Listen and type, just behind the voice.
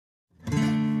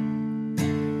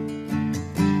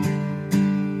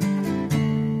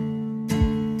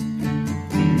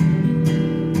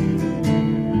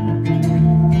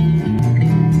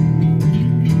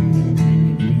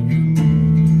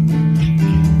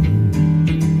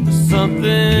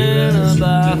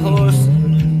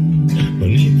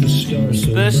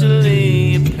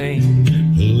especially in pain.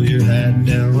 Pull your hat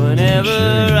down. Whenever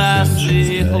I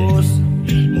see horses,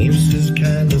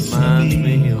 reminds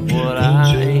me of what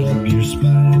I ain't. Your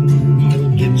spine, you'll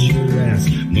get your ass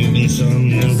moving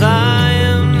some. 'Cause I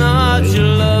am not your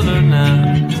lover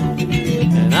now,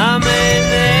 and I may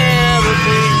never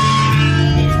be.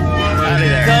 Howdy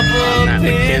there. Couple Matt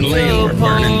McKinley, and we're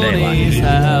burning ponies, daylight.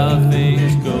 how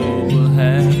things go, we'll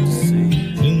have to see.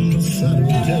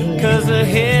 'Cause the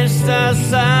hitch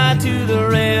outside to the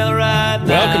rail right now.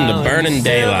 Welcome to Burning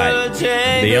Daylight,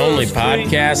 the only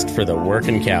podcast for the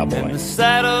working cowboy. The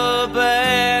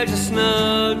saddlebag just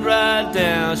snugged right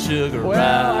down, sugar.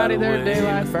 Well, howdy there,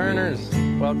 Daylight Burners.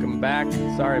 Welcome back.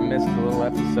 Sorry I missed a little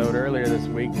episode earlier this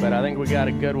week, but I think we got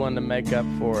a good one to make up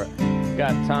for it. We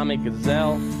got Tommy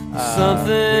Gesell.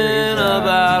 Something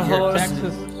about your horses.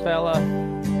 Texas fella,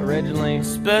 originally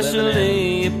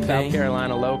Especially living in South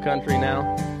Carolina Low Country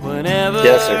now. Whenever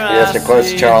Yes, sir,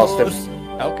 close to Charleston.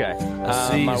 Okay.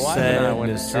 see My wife and I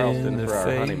went to sadness Charleston in for their our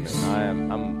face.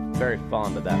 honeymoon. I'm very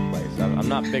fond of that place. I'm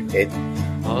not big.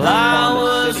 Well, I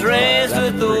was raised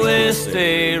with the way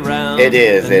stay round. It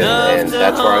is, enough and to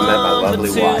that's where I met my hum the lovely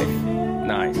tune. wife.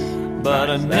 Nice. But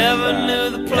I Nice. never That's, knew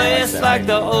the place that. like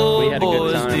the We old had a good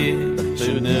boys time. did. The Who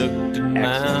food looked at excellent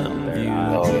Mountain there. View.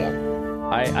 Oh, yeah.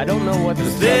 I don't know what the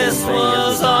This southern thing is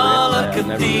was with all Brits. a I've never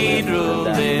really cathedral understood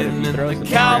that, but if then, you and throw the some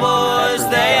cowboys, peppers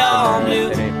and they stuff all in there, knew.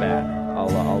 it ain't bad.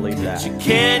 I'll leave that. You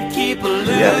can't keep a loop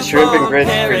Yeah, the shrimp and on grits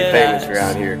is pretty famous paradise,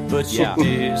 around here. But Yeah.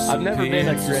 you I've never been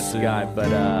a disappeared grits so guy, but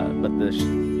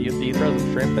you throw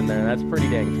some shrimp in there, and that's pretty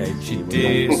dang tasty. She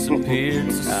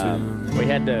disappeared so soon. We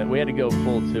had to go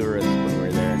full tourist when we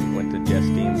were there, and went to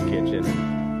Justine's Kitchen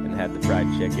and had the fried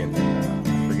chicken. And, I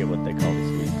forget what they call the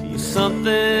sweet tea. Something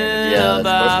Yeah, it's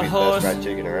about supposed to be the best horses, fried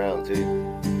chicken around, too.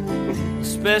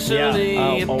 especially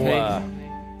in pain.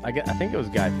 I think it was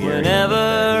Guy Fieri. Whenever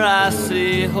I He was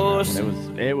see doing it. horses,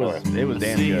 it was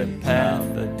damn see a good. path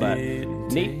But that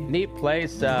neat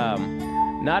place.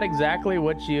 Not exactly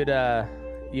what you'd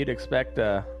expect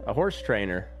a horse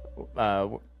trainer,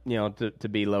 to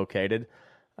be located.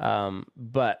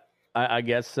 But I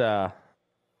guess the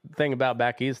thing about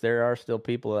back east, there are still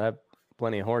people that have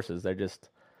plenty of horses. They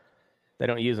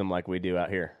don't use them like we do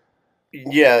out here.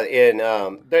 Yeah, and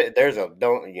there's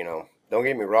don't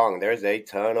get me wrong, there's a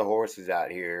ton of horses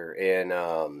out here, and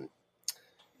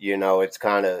it's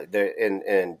kind of there,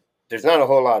 and there's not a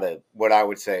whole lot of what I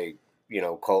would say,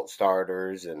 cult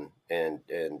starters, and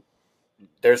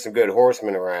there's some good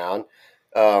horsemen around,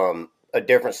 a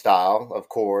different style, of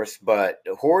course, but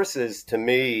horses to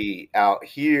me out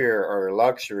here are a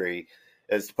luxury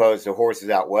as opposed to horses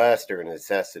out west are a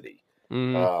necessity.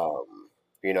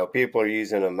 People are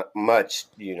using them much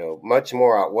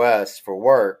more out west for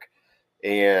work.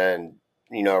 And,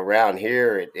 around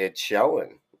here, it's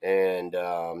showing. And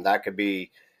that could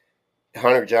be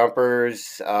hunter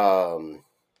jumpers,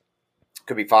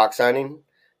 could be fox hunting,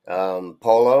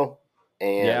 polo.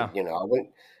 And,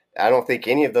 I don't think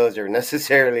any of those are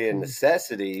necessarily a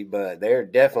necessity, but they're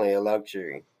definitely a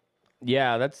luxury.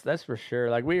 Yeah, that's for sure.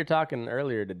 Like we were talking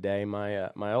earlier today, my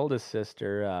oldest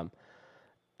sister,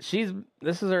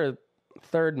 this is her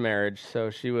third marriage.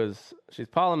 So she's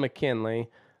Paula McKinley,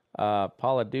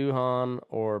 Paula Duhan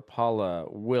or Paula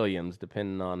Williams,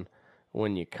 depending on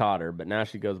when you caught her. But now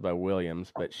she goes by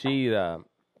Williams. But she was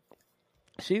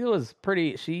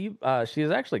pretty. She is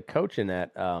actually coaching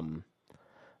at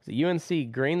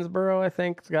UNC Greensboro. I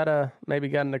think it's got an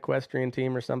equestrian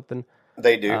team or something.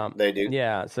 They do. They do.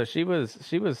 Yeah. So she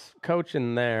was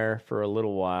coaching there for a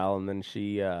little while, and then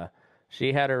she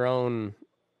had her own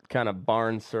kind of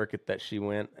barn circuit that she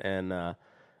went, and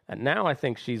now I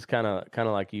think she's kind of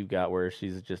like you got, where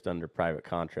she's just under private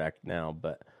contract now.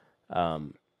 But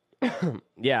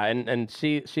yeah, and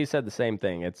she said the same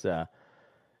thing. It's a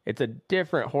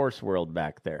different horse world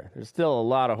back there. There's still a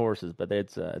lot of horses, but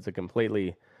it's a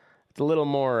little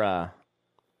more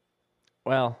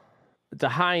it's a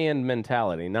high-end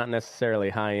mentality, not necessarily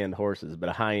high-end horses, but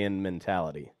a high-end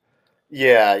mentality.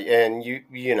 Yeah, and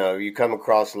you come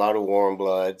across a lot of warm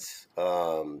bloods,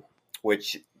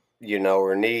 which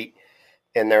are neat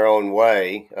in their own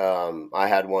way. I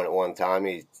had one at one time.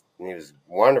 He was a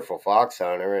wonderful fox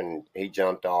hunter, and he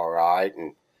jumped all right.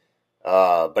 And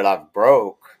but I've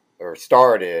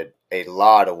started a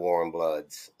lot of warm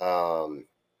bloods.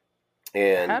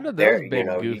 And how did those big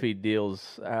goofy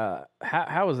deals?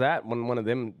 How was that when one of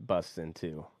them busts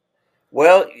into?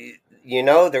 Well,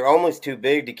 they're almost too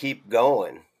big to keep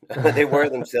going. They wear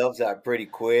themselves out pretty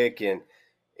quick, and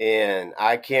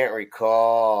I can't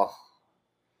recall.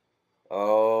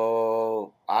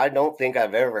 Oh, I don't think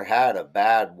I've ever had a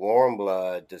bad warm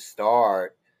blood to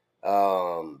start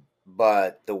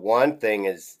But the one thing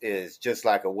is just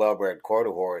like a well-bred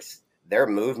quarter horse, their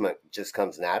movement just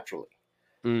comes naturally.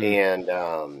 Mm.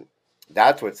 And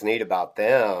that's what's neat about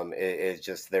them is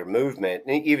just their movement,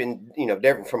 and even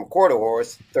different from a quarter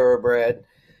horse, thoroughbred,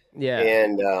 Yeah.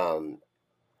 and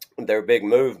their big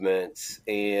movements.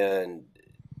 And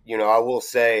I will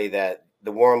say that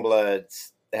the warm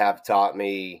bloods have taught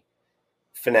me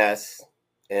finesse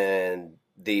and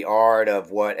the art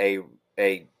of what a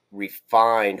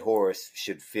refined horse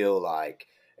should feel like.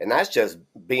 And that's just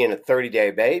being a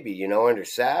 30-day baby, under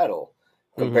saddle,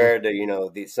 Mm-hmm. compared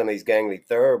to some of these gangly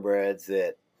thoroughbreds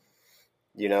that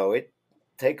it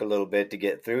take a little bit to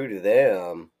get through to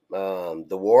them.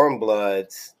 The warm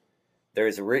bloods,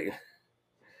 there's a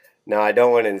now I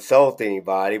don't want to insult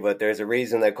anybody, but there's a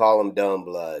reason they call them dumb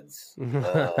bloods.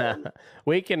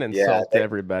 We can Yeah, insult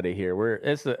everybody here.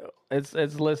 It's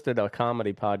listed a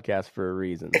comedy podcast for a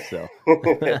reason. So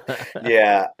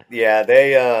yeah,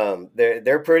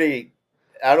 they're pretty.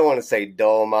 I don't want to say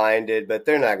dull minded, but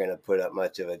they're not going to put up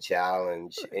much of a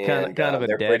challenge, and kind of a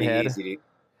they're pretty deadhead. easy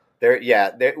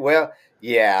to.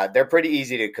 They're pretty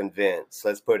easy to convince.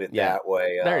 Let's put it Yeah, that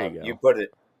way. there you You go. put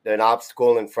an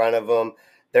obstacle in front of them,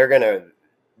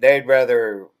 they'd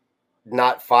rather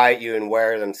not fight you and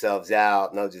wear themselves out,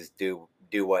 and they'll just do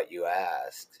what you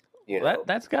asked.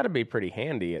 That's got to be pretty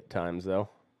handy at times, though.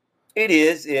 It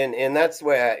is, and that's the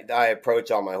way I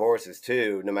approach all my horses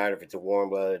too. No matter if it's a warm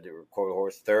blood or quarter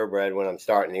horse, thoroughbred. When I'm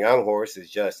starting a young horse, is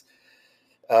just,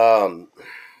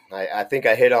 I think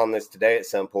I hit on this today at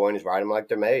some point. Is ride them like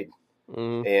they're made,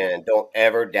 and don't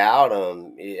ever doubt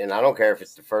them. And I don't care if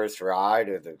it's the first ride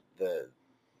or the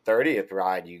 30th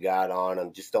ride you got on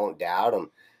them. Just don't doubt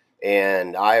them.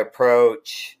 And I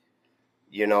approach,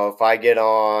 if I get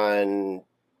on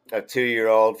a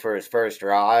 2-year-old for his first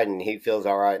ride and he feels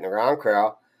all right in the round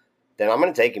corral, then I'm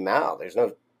going to take him out. There's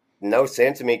no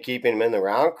sense in me keeping him in the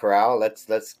round corral. Let's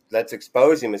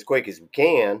expose him as quick as we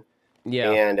can.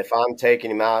 Yeah. And if I'm taking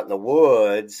him out in the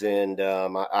woods, and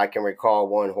I can recall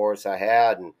one horse I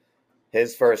had, and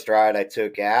his first ride I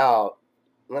took out,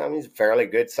 well, I mean, he's a fairly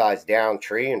good sized down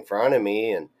tree in front of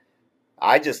me, and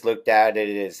I just looked at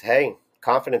it as, hey,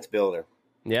 confidence builder.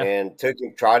 Yeah. And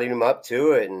trotted him up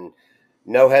to it, and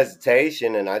no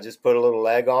hesitation. And I just put a little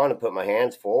leg on and put my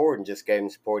hands forward and just gave him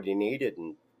support he needed.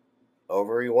 And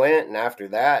over he went. And after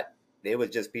that, it was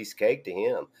just piece of cake to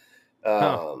him.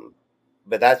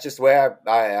 But that's just the way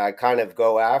I kind of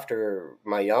go after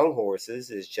my young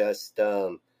horses, is just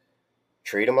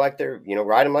treat them like they're,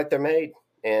 ride them like they're made,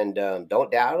 and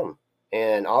don't doubt them.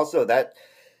 And also that,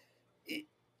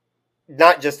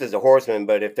 not just as a horseman,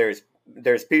 but if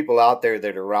there's people out there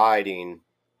that are riding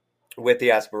with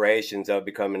the aspirations of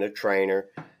becoming a trainer,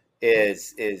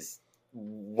 is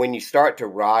when you start to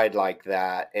ride like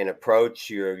that and approach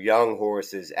your young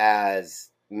horses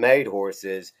as made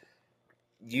horses,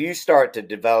 you start to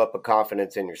develop a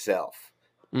confidence in yourself.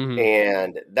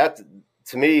 And that's,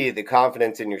 to me, the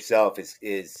confidence in yourself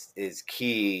is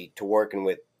key to working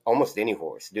with almost any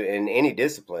horse in any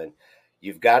discipline.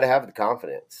 You've got to have the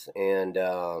confidence, and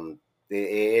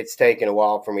it's taken a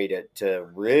while for me to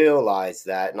realize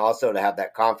that, and also to have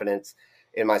that confidence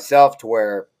in myself to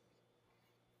where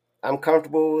I'm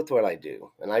comfortable with what I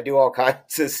do, and I do all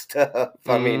kinds of stuff.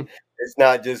 I mean, it's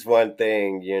not just one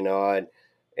thing,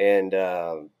 and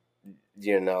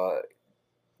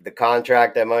the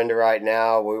contract I'm under right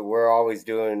now, we're always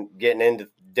getting into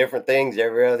different things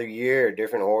every other year,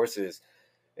 different horses,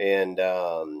 and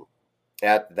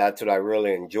that's what I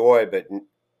really enjoy. But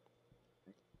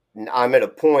I'm at a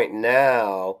point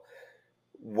now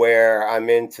where I'm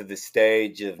into the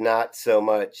stage of not so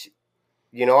much,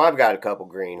 I've got a couple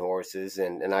green horses,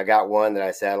 and I got one that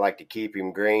I said I like to keep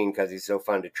him green because he's so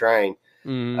fun to train.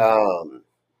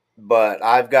 But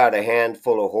I've got a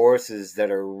handful of horses that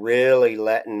are really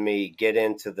letting me get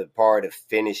into the part of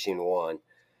finishing one.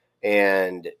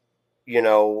 And, when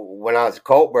I was a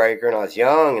colt breaker and I was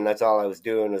young and that's all I was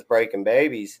doing was breaking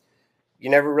babies, you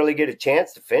never really get a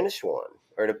chance to finish one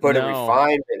or to put a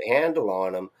refinement handle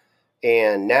on them.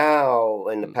 And now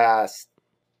in the past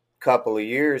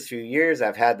few years,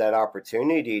 I've had that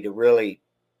opportunity to really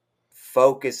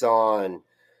focus on,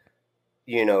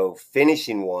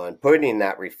 finishing one, putting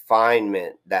that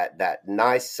refinement, that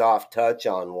nice soft touch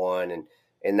on one.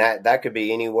 And that could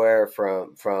be anywhere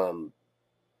from,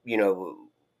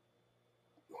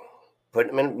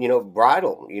 putting them in,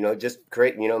 bridle, just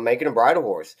create, making a bridle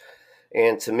horse.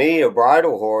 And to me, a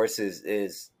bridle horse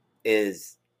is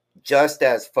just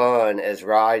as fun as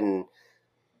riding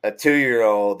a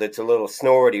 2-year-old that's a little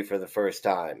snorty for the first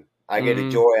time. I get a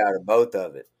joy out of both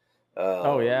of it.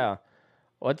 Oh yeah.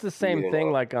 Well, it's the same You thing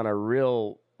know, like on a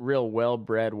real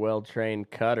well-bred, well-trained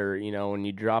cutter, when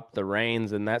you drop the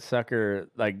reins and that sucker,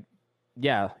 like,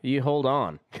 yeah, you hold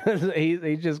on because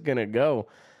he's just gonna go,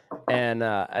 and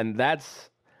that's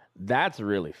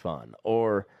really fun.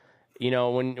 Or,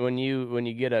 when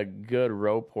you get a good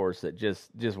rope horse that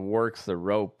just works the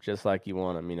rope just like you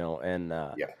want him,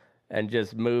 yeah. and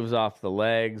just moves off the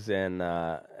legs, and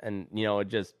it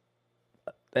just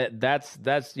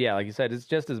that's yeah, like you said, it's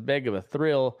just as big of a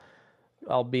thrill,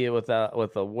 albeit with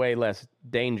a way less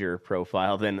danger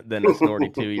profile than a snorty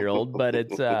 2-year-old, but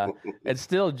it's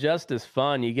still just as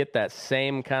fun. You get that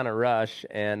same kind of rush,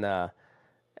 and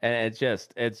it's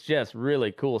just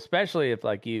really cool, especially if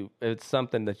it's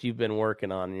something that you've been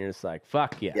working on and you're just like,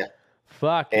 Yeah.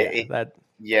 fuck yeah, It, that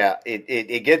yeah,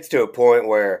 it gets to a point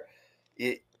where,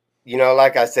 it,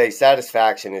 like I say,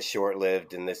 satisfaction is short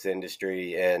lived in this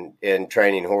industry and in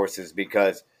training horses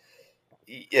because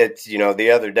it's,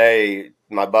 the other day,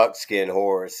 my buckskin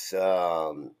horse,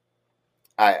 I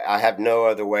have no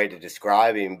other way to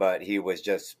describe him, but he was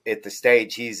just at the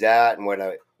stage he's at and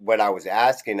what I was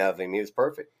asking of him, he was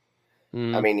perfect. I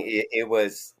mm, mean, it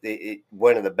was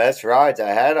one of the best rides I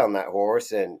had on that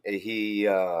horse, and he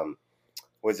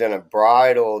was in a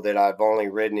bridle that I've only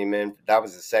ridden him in. That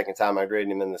was the second time I'd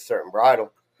ridden him in the certain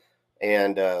bridle,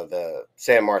 and the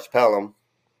San March Pelham.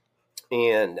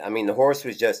 And I mean, the horse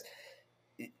was just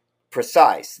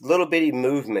precise, little bitty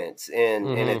movements, and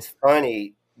mm-hmm, it's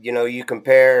funny. You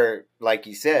compare, like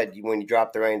you said, when you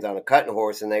drop the reins on a cutting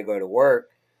horse and they go to work.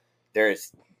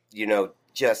 There's,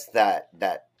 just that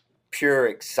pure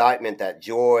excitement, that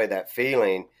joy, that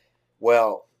feeling.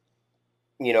 Well,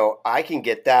 I can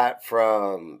get that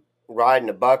from riding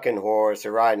a bucking horse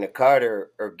or riding a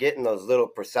cutter or getting those little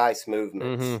precise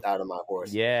movements mm-hmm, out of my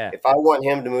horse. yeah, If I want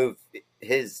him to move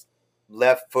his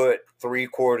left foot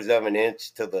 3/4 of an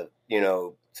inch to the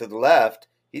left,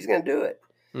 he's going to do it.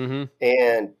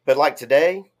 mm-hmm, But like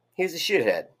today, he's a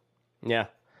shithead. yeah.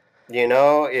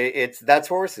 That's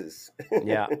horses.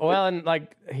 Yeah. Well, and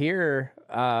like here,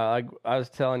 like I was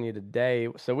telling you today,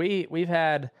 so we've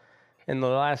had in the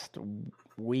last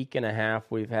week and a half,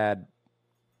 we've had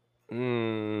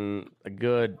a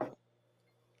good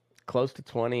close to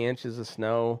 20 inches of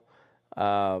snow,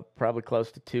 probably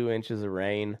close to 2 inches of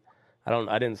rain.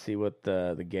 I didn't see what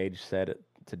the gauge said it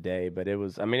today, but I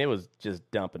mean, it was just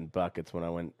dumping buckets when I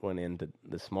went into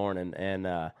this morning,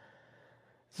 and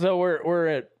so we're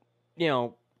at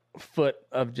foot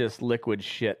of just liquid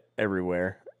shit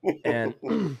everywhere, and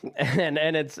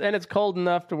and it's cold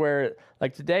enough to where,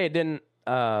 like, today it didn't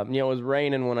it was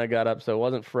raining when I got up, so it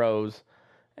wasn't froze,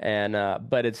 and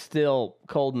but it's still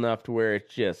cold enough to where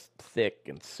it's just thick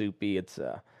and soupy. It's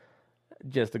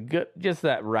just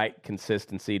that right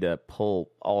consistency to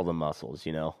pull all the muscles.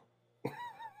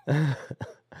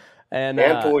 And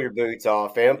And pull your boots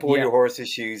off, and pull yeah. your horse's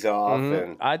shoes off,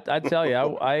 Mm-hmm. and I tell you,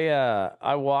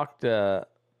 I walked a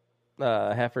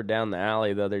heifer down the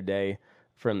alley the other day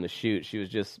from the chute. She was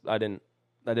just I didn't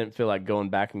feel like going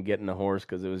back and getting a horse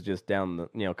because it was just down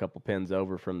a couple pins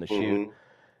over from the chute. mm-hmm.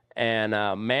 And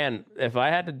man, if I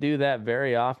had to do that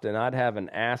very often, I'd have an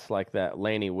ass like that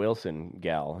Lainey Wilson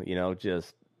gal.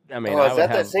 Just I mean, Oh, I is would that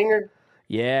have singer?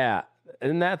 yeah.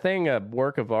 Isn't that thing a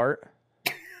work of art?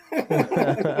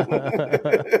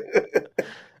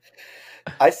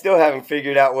 I still haven't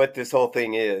figured out what this whole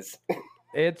thing is.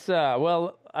 It's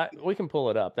well, we can pull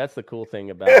it up. That's the cool thing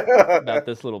about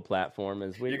this little platform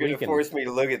is You're we gonna can force me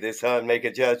to look at this, huh, and make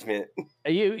a judgment.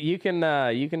 you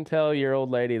can tell your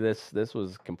old lady this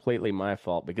was completely my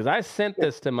fault because I sent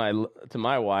this to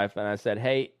my wife and I said,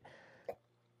 "Hey,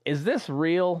 is this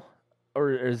real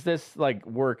or is this like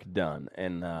work done?"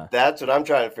 And That's what I'm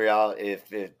trying to figure out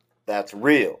if that's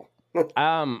real.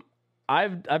 um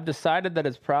I've decided that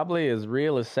it's probably as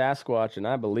real as Sasquatch, and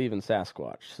I believe in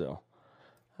Sasquatch, so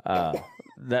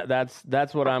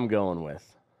that's what I'm going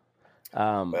with.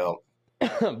 Um, Well,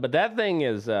 but that thing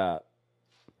is I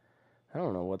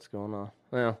don't know what's going on.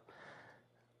 Well,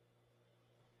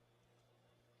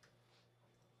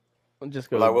 I'll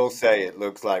just well, I go. will say it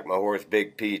looks like my horse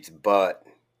Big Pete's butt.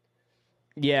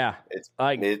 Yeah, It's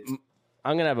like it's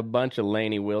I'm gonna have a bunch of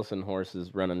Laney Wilson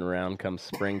horses running around come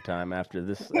springtime after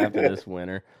this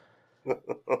winter.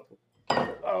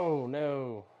 Oh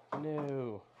no,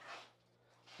 no!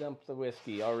 Dump the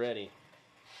whiskey already.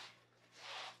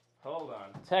 Hold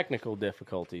on, technical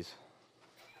difficulties.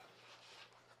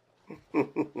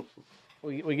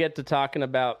 We get to talking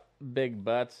about big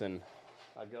butts and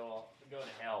I go to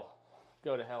hell.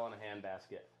 Go to hell in a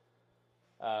handbasket.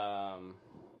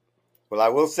 well, I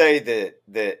will say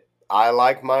that I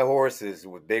like my horses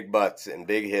with big butts and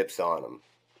big hips on them.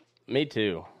 Me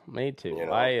too. Me too. You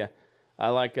know? I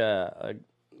like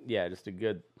just a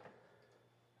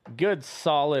good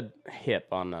solid hip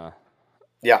on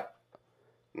Yeah.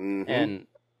 Mm-hmm. and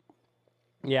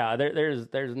yeah,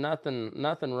 there's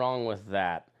nothing wrong with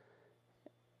that.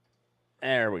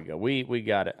 There we go. We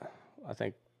got it. I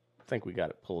think we got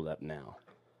it pulled up now.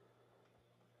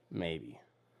 Maybe.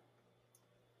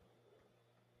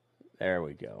 There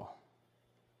we go.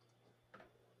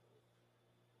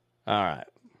 All right.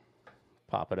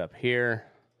 Pop it up here.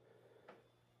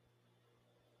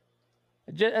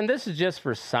 And this is just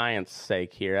for science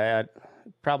sake here. I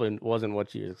probably wasn't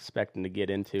what you were expecting to get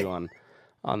into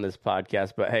on this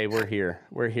podcast, but hey, we're here.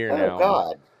 We're here now. Oh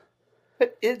God.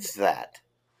 What is that?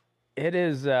 It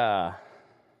is I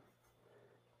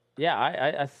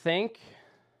think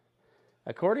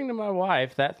according to my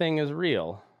wife, that thing is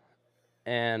real.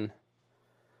 And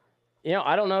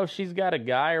I don't know if she's got a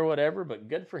guy or whatever, but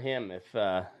good for him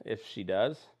if she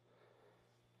does.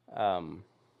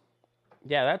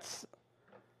 That's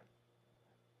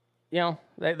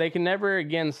they can never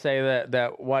again say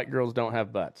that white girls don't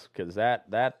have butts, because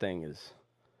that thing is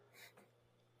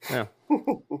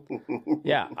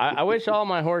yeah. I wish all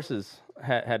my horses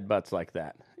had butts like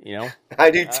that.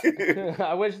 I do too.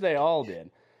 I wish they all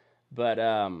did, but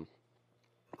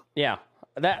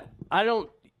that I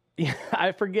don't.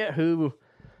 I forget who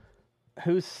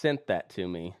sent that to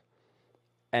me,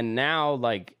 and now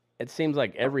like it seems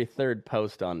like every third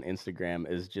post on Instagram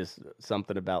is just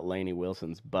something about Lainey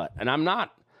Wilson's butt, and I'm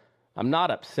not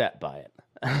upset by it.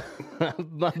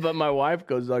 but my wife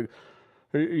goes like,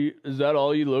 "Is that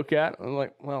all you look at?" I'm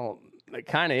like, "Well, it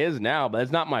kind of is now, but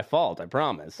it's not my fault. I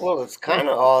promise." Well, it's kind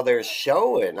of all they're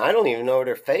showing. I don't even know what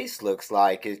her face looks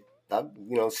like. I'm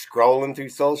scrolling through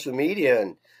social media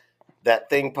and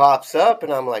that thing pops up,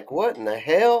 and I'm like, "What in the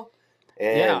hell?"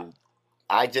 And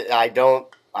I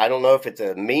don't know if it's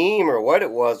a meme or what it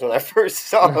was when I first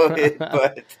saw it,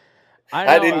 but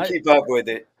I didn't keep up with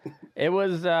it. It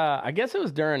was, I guess it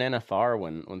was during NFR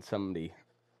when somebody,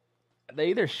 they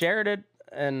either shared it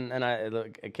and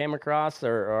I came across,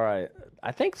 or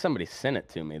I think somebody sent it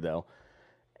to me though.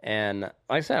 And like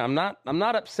I said, I'm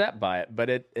not upset by it, but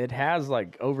it has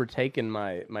like overtaken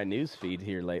my news feed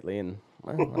here lately, and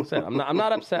like I said, I'm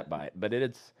not upset by it, but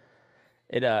it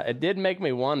did make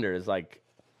me wonder. Is like,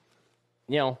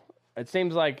 it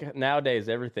seems like nowadays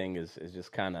everything is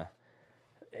just kind of,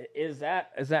 is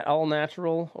that all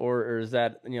natural, or is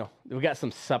that we got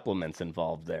some supplements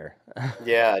involved there?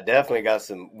 Yeah, definitely got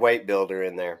some weight builder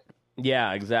in there.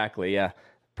 Yeah, exactly. Yeah,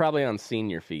 probably on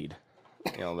senior feed.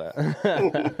 That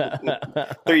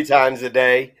 3 times a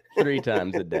day. 3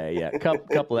 times a day, yeah.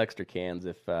 Couple extra cans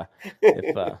if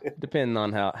depending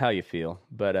on how you feel.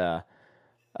 But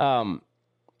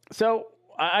so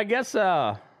I guess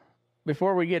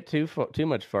before we get too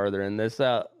much further in this,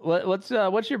 what's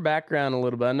your background a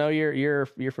little bit? I know you're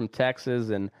from Texas,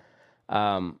 and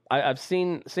I've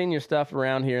seen your stuff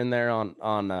around here and there on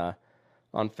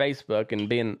Facebook, and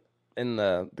being in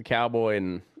the cowboy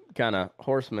and kind of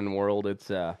horseman world, it's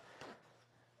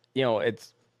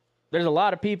there's a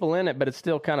lot of people in it, but it's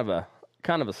still kind of a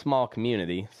small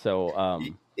community. So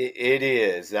it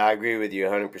is. I agree with you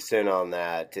 100% on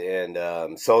that.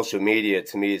 And social media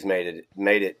to me has made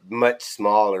it much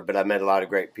smaller. But I met a lot of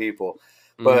great people.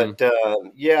 Mm-hmm. But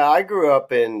I grew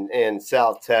up in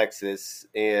South Texas,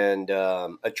 and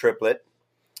a triplet,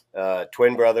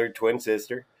 twin brother, twin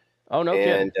sister. Oh, no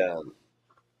kidding.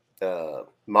 And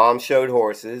mom showed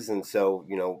horses, and so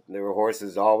there were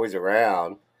horses always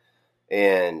around.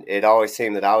 And it always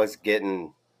seemed that I was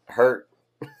getting hurt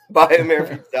by him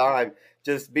every time.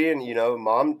 Just being,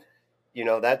 mom,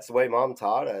 that's the way mom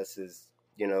taught us is,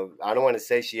 I don't want to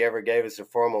say she ever gave us a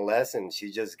formal lesson. She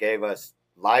just gave us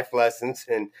life lessons.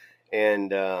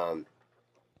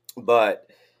 But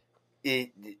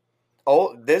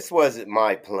this wasn't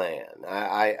my plan.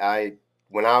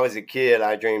 When I was a kid,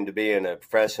 I dreamed of being a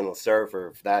professional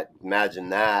surfer. Imagine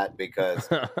that, because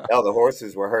the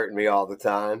horses were hurting me all the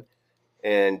time.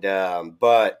 And,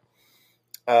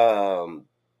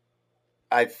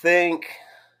 I think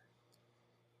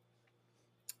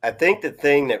the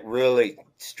thing that really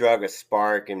struck a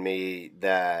spark in me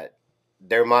that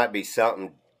there might be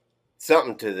something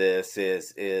to this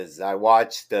is I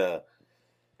watched, it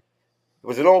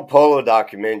was an old polo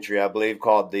documentary, I believe,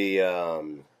 called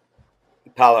the,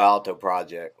 Palo Alto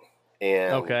Project.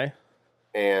 And, okay.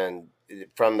 And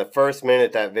from the first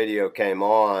minute that video came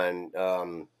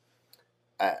on,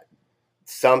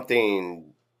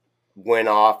 something went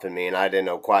off in me, and I didn't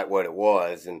know quite what it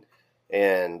was.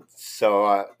 And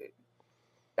so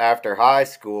after high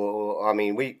school, I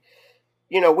mean,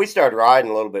 we started riding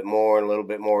a little bit more and a little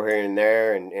bit more here and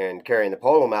there, and carrying the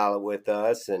polo mallet with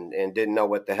us, and didn't know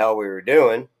what the hell we were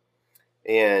doing.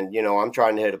 And I'm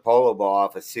trying to hit a polo ball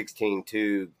off a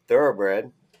 16-2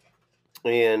 thoroughbred,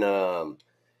 and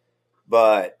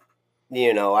but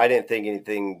I didn't think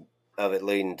anything of it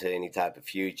leading to any type of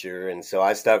future, and so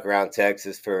I stuck around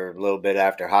Texas for a little bit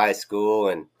after high school,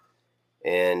 and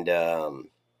did I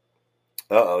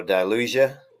lose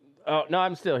you? Oh no,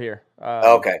 I'm still here.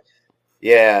 Okay.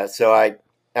 Yeah, so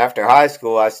after high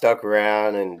school, I stuck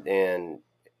around and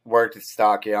worked at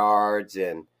stockyards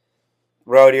and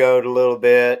rodeoed a little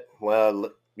bit.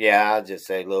 Well, yeah, I'll just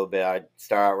say a little bit. I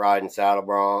started riding saddle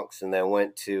broncs, and then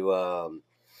went to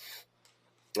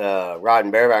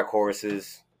riding bareback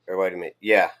horses. Or wait a minute,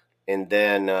 yeah, and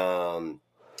then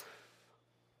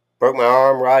broke my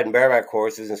arm riding bareback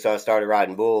horses, and so I started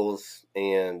riding bulls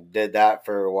and did that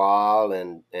for a while,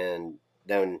 and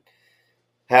then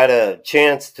had a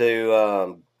chance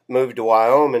to move to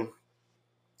Wyoming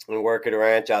and work at a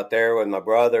ranch out there with my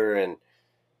brother. And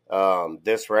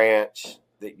this ranch,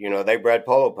 they bred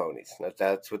polo ponies.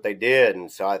 That's what they did.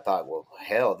 And so I thought, well,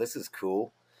 hell, this is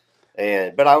cool.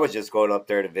 But I was just going up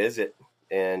there to visit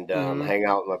and hang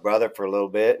out with my brother for a little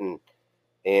bit. And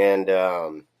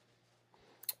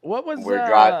what was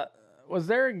was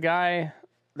there a guy?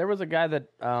 There was a guy that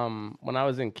when I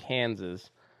was in Kansas,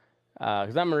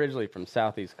 because I'm originally from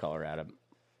Southeast Colorado,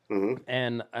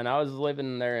 and I was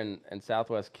living there in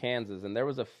Southwest Kansas, and there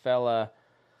was a fella.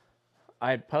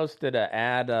 I had posted an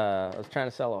ad. I was trying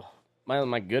to sell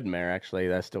my good mare, actually.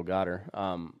 That I still got her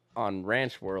on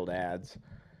Ranch World ads,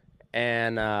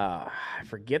 and I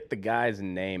forget the guy's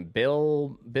name.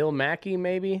 Bill Mackey,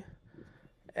 maybe.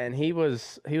 And he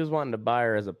was wanting to buy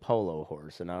her as a polo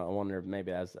horse, and I wonder if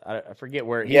maybe I forget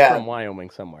where he's from. Wyoming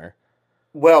somewhere.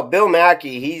 Well, Bill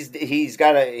Mackey,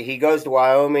 he goes to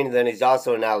Wyoming, then he's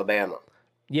also in Alabama.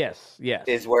 Yes,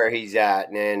 is where he's at,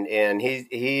 and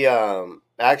he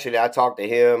actually, I talked to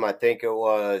him. I think it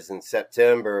was in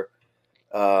September.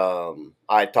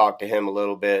 I talked to him a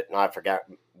little bit, and I forgot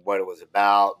what it was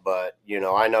about, but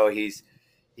I know he's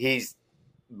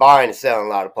buying and selling a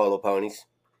lot of polo ponies.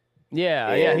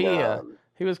 Yeah,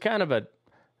 he was kind of a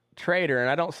trader, and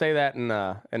I don't say that in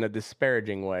a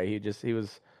disparaging way. He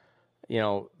was,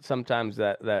 sometimes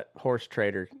that horse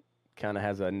trader kind of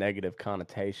has a negative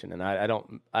connotation, and I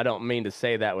don't mean to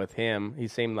say that with him. He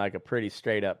seemed like a pretty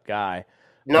straight up guy.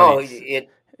 No, he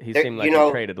seemed like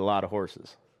he traded a lot of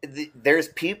horses. There's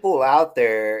people out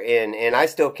there, and I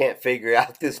still can't figure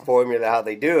out this formula how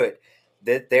they do it.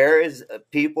 That there is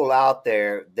people out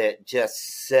there that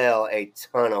just sell a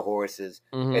ton of horses,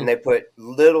 and they put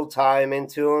little time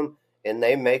into them, and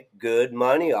they make good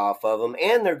money off of them,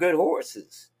 and they're good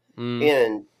horses.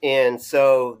 And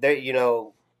so they,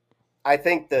 I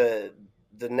think the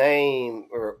name,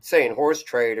 or saying horse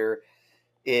trader,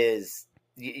 is,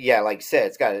 yeah, like you said,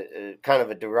 it's got a kind of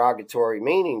a derogatory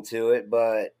meaning to it,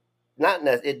 but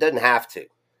it doesn't have to.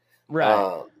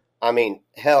 Right. I mean,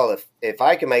 hell, if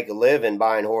I can make a living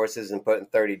buying horses and putting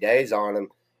 30 days on them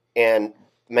and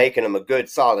making them a good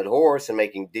solid horse and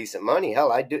making decent money,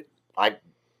 hell, I do it.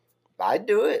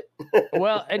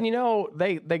 Well, and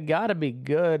they got to be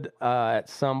good at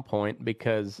some point,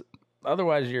 because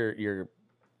otherwise your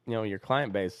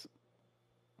client base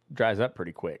dries up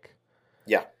pretty quick.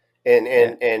 Yeah.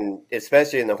 And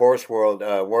especially in the horse world,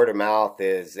 word of mouth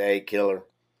is a killer.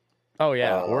 Oh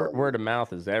yeah, word of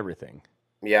mouth is everything.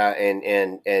 Yeah,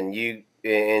 and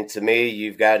to me,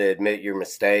 you've got to admit your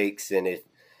mistakes and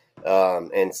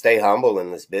stay humble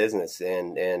in this business.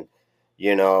 And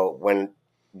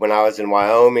when I was in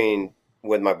Wyoming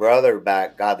with my brother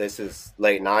back, God, this is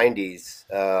late 90s.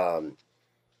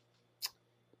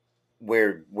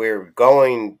 We're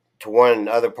going to one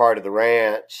other part of the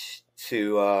ranch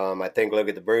to I think look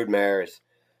at the brood mares,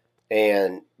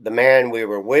 and the man we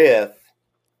were with,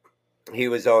 he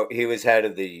was head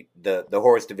of the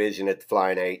horse division at the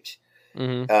Flying H.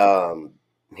 He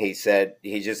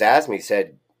just asked me, he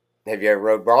said, "Have you ever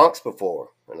rode broncs before?"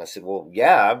 And I said, "Well,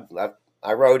 yeah,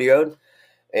 I rodeoed."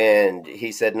 And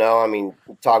he said, "No, I mean,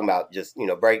 talking about just,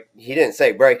 break." He didn't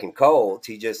say breaking colts.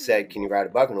 He just said, "Can you ride a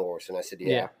bucking horse?" And I said,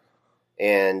 "Yeah."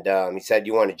 And he said,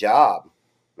 "You want a job?"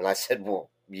 And I said, "Well,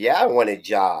 yeah, I want a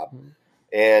job."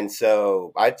 And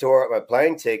so I tore up my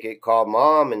plane ticket, called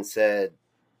Mom, and said,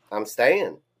 "I'm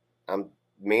staying.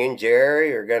 Me and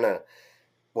Jerry are gonna,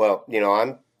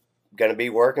 I'm gonna be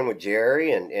working with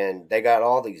Jerry, and they got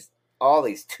all these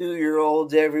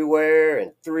 2-year-olds everywhere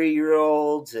and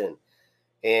 3-year-olds, and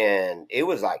it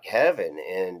was like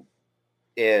heaven."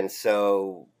 And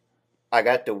so I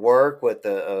got to work with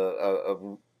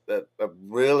a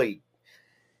really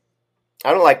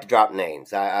I don't like to drop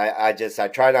names. I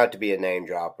try not to be a name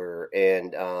dropper.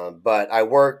 And but I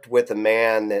worked with a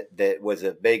man that was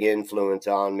a big influence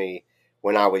on me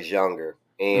when I was younger,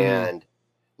 and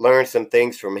learned some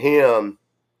things from him,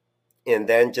 and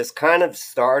then just kind of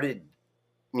started,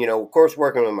 of course,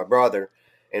 working with my brother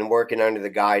and working under the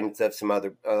guidance of some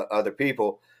other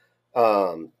people.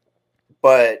 Um,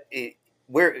 but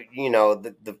we're,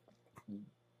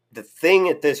 the thing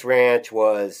at this ranch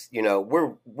was,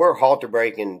 we're halter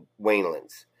breaking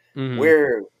weanlings,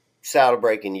 we're saddle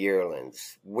breaking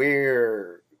yearlings,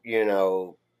 we're,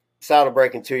 saddle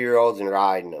breaking 2-year olds and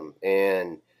riding them.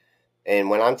 And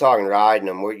when I'm talking riding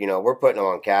them, we're putting them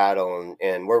on cattle,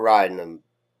 and we're riding them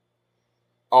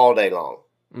all day long.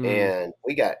 And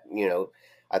we got,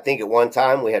 I think at one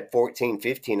time we had 14,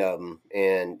 15 of them,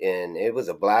 and it was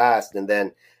a blast. And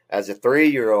then as a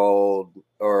 3-year-old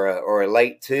or a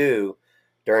late 2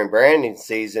 during branding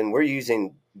season, we're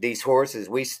using these horses.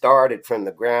 We started from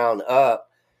the ground up,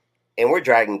 and we're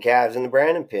dragging calves in the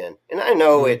branding pen. And I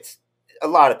know it's a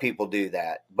lot of people do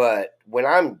that, but when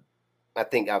I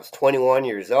think I was 21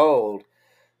 years old,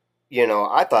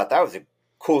 I thought that was the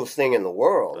coolest thing in the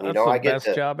world. That's the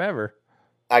best job ever.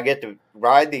 I get to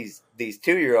ride these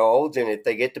 2-year-olds, and if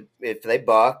they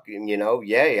buck, and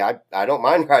yay, I don't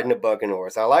mind riding a bucking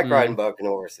horse. I like riding bucking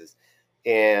horses,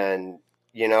 and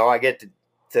I get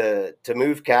to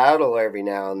move cattle every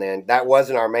now and then. That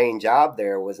wasn't our main job.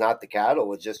 There was not the cattle; it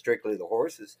was just strictly the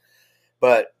horses.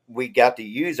 But we got to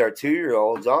use our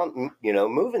 2-year-olds on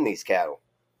moving these cattle,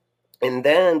 and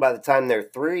then by the time they're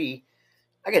 3,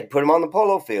 I get to put them on the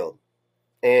polo field,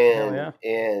 and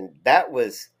that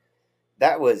was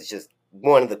just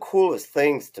one of the coolest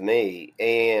things to me.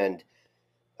 And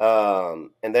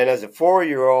then as a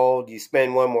 4-year-old, you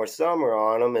spend one more summer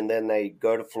on them, and then they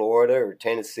go to Florida or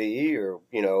Tennessee or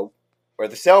or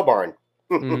the sale barn.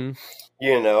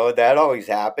 That always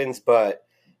happens. But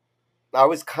I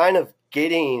was kind of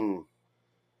getting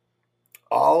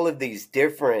all of these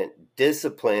different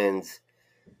disciplines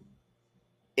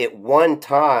at one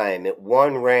time at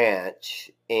one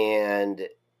ranch, and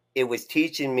it was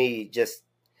teaching me just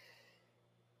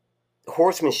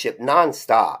horsemanship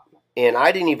nonstop. And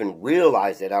I didn't even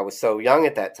realize it. I was so young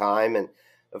at that time. And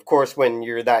of course, when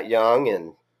you're that young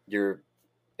and you're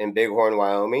in Bighorn,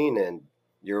 Wyoming, and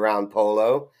you're around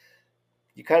polo,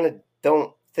 you kind of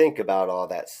don't think about all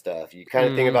that stuff. You kind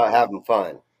of think about having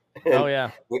fun.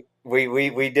 And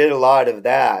we did a lot of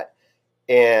that.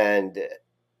 And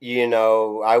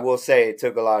I will say it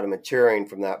took a lot of maturing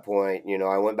from that point.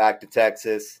 I went back to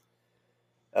Texas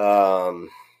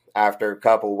after a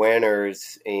couple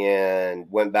winters, and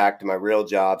went back to my real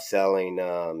job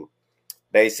selling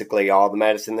basically all the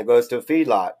medicine that goes to a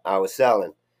feedlot. I was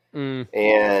selling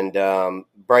and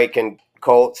breaking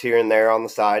colts here and there on the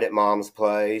side at mom's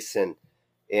place,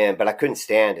 but I couldn't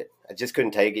stand it. I just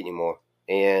couldn't take it anymore.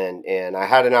 And I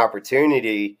had an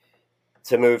opportunity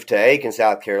to move to Aiken,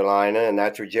 South Carolina, and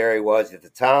that's where Jerry was at the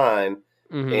time.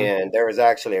 And there was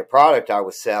actually a product I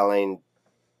was selling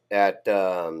at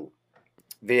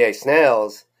VA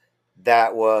Snell's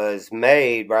that was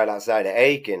made right outside of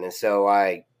Aiken. And so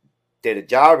I did a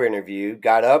job interview,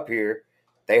 got up here,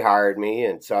 they hired me,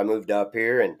 and so I moved up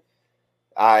here, and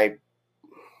of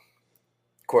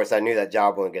course, I knew that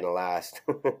job wasn't going to last.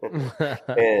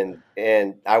 and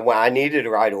I needed to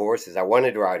ride horses. I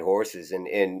wanted to ride horses.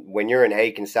 And when you're in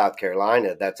Aiken, South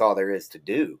Carolina, that's all there is to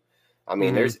do. I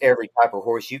mean, there's every type of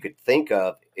horse you could think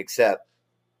of, except,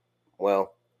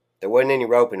 well, there wasn't any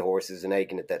roping horses in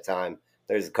Aiken at that time.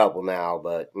 There's a couple now,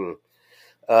 but,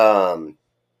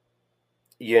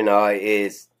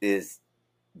 is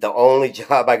the only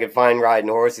job I could find riding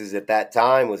horses at that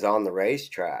time was on the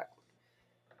racetrack.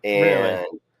 And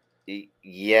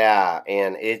yeah,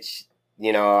 and it's,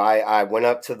 I went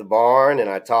up to the barn and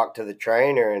I talked to the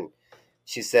trainer, and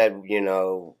she said,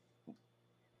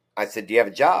 I said, do you have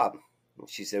a job? And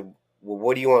she said, well,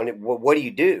 what do you want? What do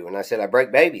you do? And I said, I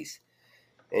break babies.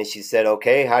 And she said,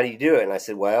 okay, how do you do it? And I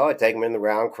said, well, I take them in the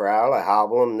round corral, I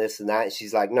hobble them, this and that. And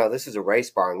she's like, no, this is a race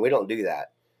barn. We don't do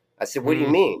that. I said, what do you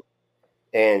mean?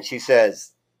 And she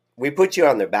says, we put you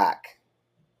on their back.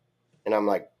 And I'm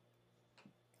like,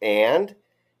 and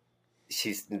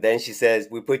then she says,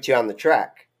 we put you on the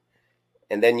track,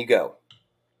 and then you go.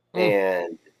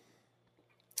 And,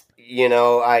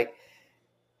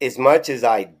 as much as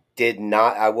I did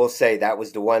not, I will say that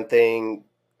was the one thing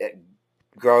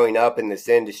growing up in this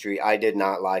industry I did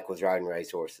not like, was riding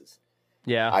racehorses.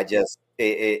 Yeah. I just,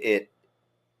 a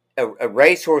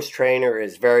racehorse trainer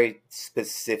is very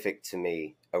specific to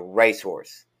me. A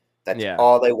racehorse. That's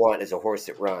all they want, is a horse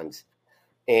that runs.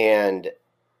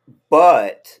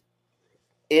 But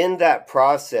in that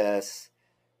process,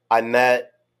 I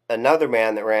met another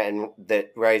man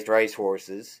that raised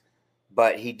racehorses,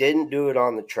 but he didn't do it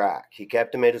on the track. He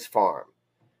kept them at his farm.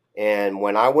 And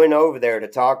when I went over there to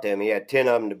talk to him, he had 10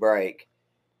 of them to break.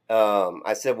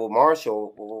 I said, well,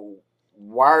 Marshall,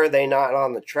 why are they not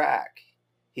on the track?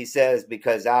 He says,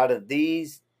 because out of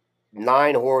these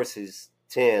 9 horses,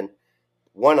 10,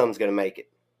 one of them's going to make it.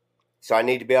 So I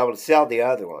need to be able to sell the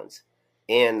other ones.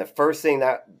 And the first thing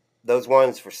that those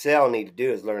ones for sale need to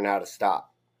do is learn how to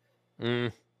stop.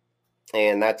 Mm.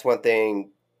 And that's one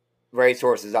thing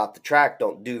racehorses off the track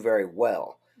don't do very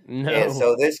well. No. And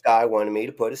so this guy wanted me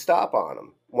to put a stop on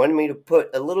them. Wanted me to put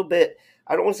a little bit,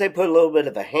 I don't want to say put a little bit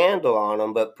of a handle on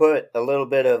them, but put a little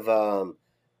bit of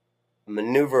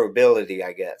maneuverability,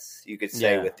 I guess you could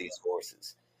say, with these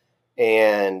horses.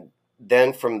 And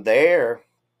then from there,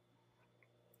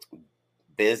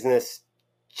 business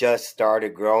just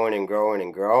started growing and growing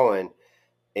and growing.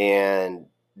 And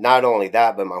not only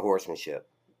that, but my horsemanship.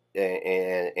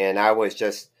 And I was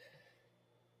just,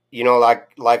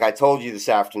 like I told you this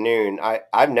afternoon,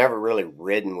 I've never really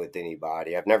ridden with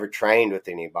anybody. I've never trained with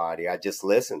anybody. I just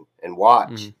listen and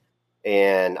watch.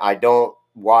 And I don't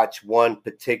watch one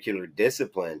particular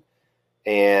discipline.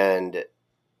 And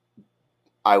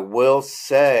I will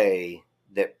say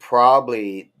that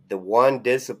probably the one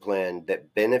discipline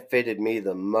that benefited me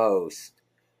the most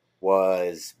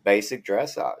was basic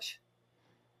dressage.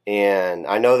 And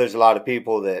I know there's a lot of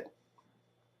people that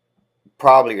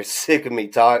probably are sick of me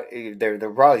talking. They're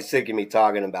probably sick of me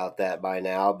talking about that by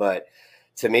now. But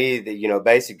to me,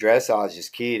 basic dressage is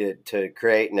key to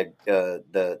creating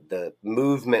the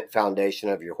movement foundation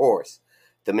of your horse,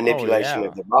 the manipulation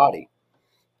of the body,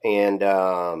 and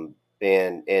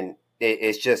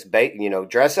it's just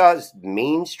dressage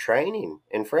means training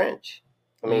in French.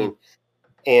 I mean,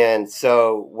 and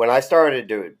so when I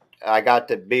got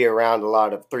to be around a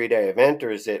lot of 3-day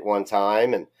eventers at one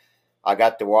time, and I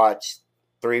got to watch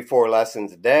 3-4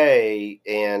 lessons a day,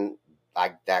 and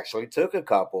I actually took a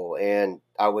couple, and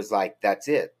I was like, that's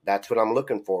it. That's what I'm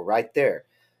looking for right there.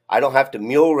 I don't have to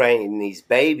mule rein these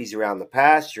babies around the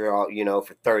pasture,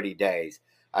 for 30 days.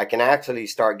 I can actually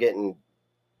start getting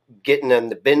them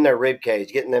to bend their rib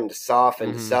cage, getting them to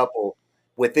soften, to supple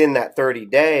within that 30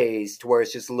 days to where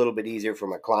it's just a little bit easier for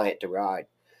my client to ride.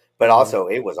 But also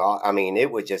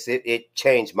it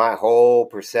changed my whole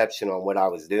perception on what I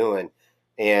was doing.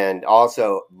 And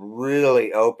also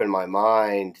really opened my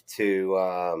mind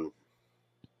to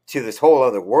this whole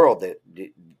other world that,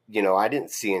 I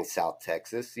didn't see in South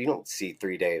Texas. You don't see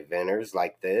 3-day eventers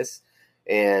like this.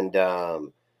 And,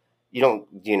 you don't,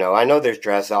 I know there's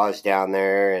dressage down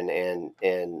there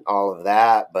and all of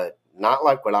that, but not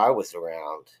like when I was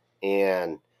around.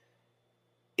 And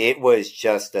it was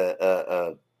just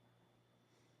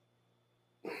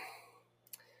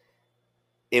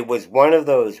it was one of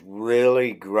those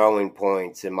really growing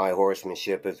points in my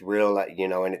horsemanship. Is real,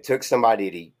 and it took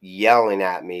somebody yelling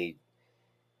at me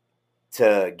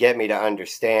to get me to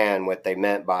understand what they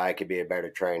meant by I could be a better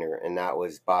trainer. And that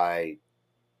was by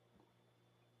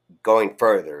going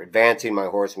further, advancing my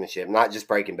horsemanship, not just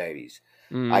breaking babies.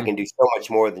 I can do so much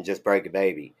more than just break a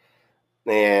baby.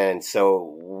 And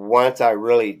so once I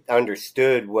really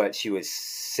understood what she was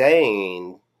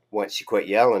saying, once she quit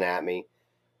yelling at me,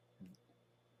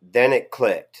 then it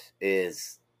clicked.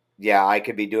 I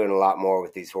could be doing a lot more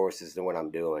with these horses than what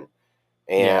I'm doing.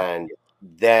 And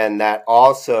then that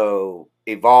also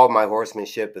evolved my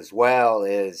horsemanship as well.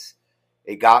 Is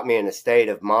it got me in a state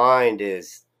of mind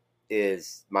is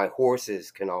my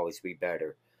horses can always be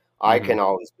better. I can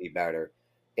always be better.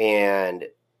 And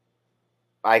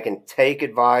I can take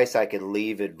advice, I can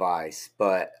leave advice,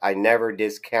 but I never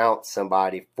discount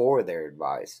somebody for their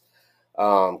advice.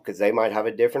 Because they might have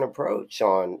a different approach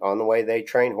on the way they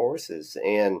train horses.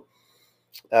 And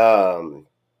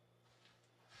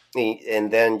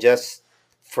then just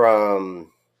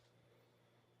from,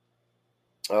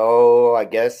 I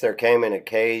guess there came an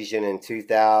occasion in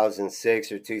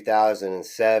 2006 or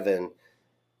 2007.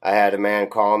 I had a man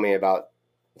call me about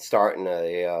starting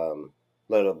a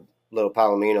little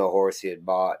Palomino horse he had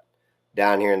bought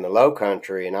down here in the Low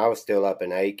Country, and I was still up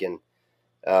in Aiken.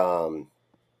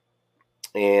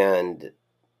 And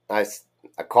I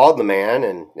called the man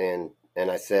and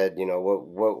I said,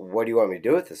 what do you want me to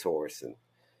do with this horse? And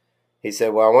he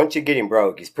said, well, I want you to get him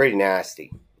broke. He's pretty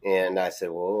nasty. And I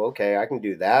said, well, okay, I can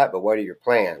do that, but what are your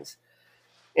plans?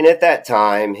 And at that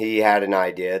time, he had an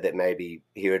idea that maybe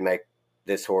he would make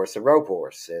this horse a rope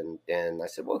horse. And I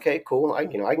said, well, okay, cool. I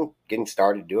can get him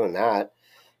started doing that,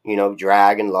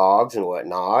 dragging logs and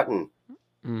whatnot,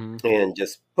 and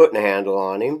just putting a handle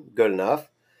on him, good enough.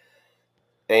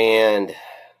 And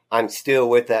I'm still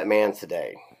with that man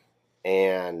today.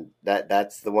 And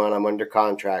that's the one I'm under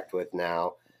contract with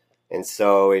now. And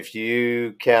so if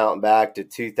you count back to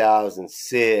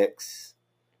 2006,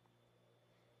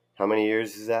 how many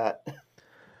years is that?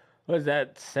 What is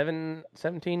that,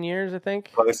 17 years, I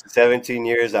think? Close to 17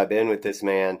 years I've been with this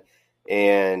man.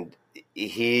 And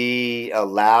he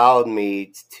allowed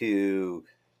me to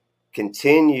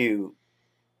continue.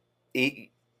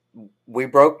 We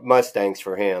broke Mustangs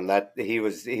for him. That he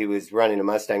was running a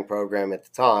Mustang program at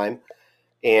the time.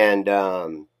 And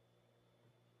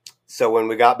so when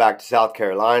we got back to South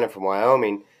Carolina from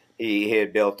Wyoming, he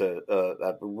had built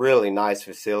a really nice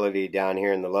facility down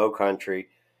here in the Low Country,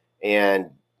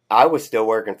 and I was still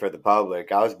working for the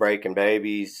public. I was breaking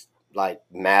babies like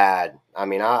mad. I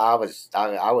mean, I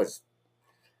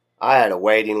had a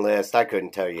waiting list. I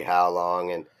couldn't tell you how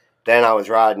long, and then I was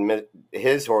riding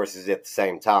his horses at the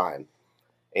same time,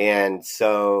 and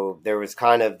so there was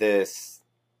kind of this.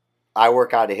 I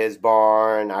work out of his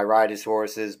barn. I ride his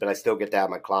horses, but I still get to have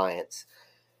my clients.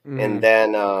 And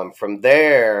then from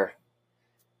there,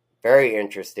 very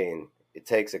interesting. It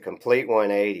takes a complete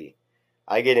 180.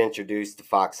 I get introduced to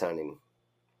fox hunting.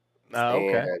 Oh,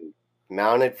 okay. And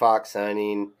mounted fox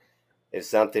hunting is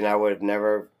something I would have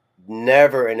never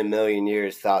in a million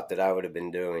years thought that I would have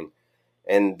been doing.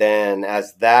 And then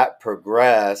as that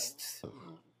progressed,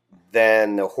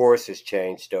 then the horses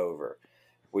changed over.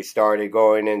 We started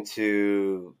going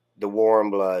into the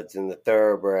warm bloods and the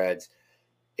thoroughbreds,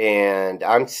 and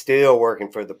I'm still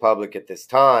working for the public at this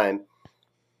time.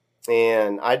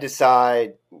 And I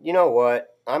decide, you know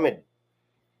what? I'm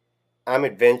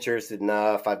adventurous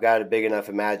enough. I've got a big enough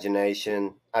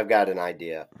imagination. I've got an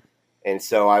idea. And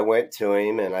so I went to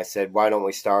him and I said, why don't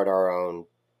we start our own,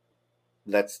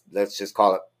 let's just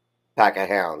call it Pack of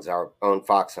Hounds, our own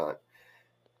fox hunt.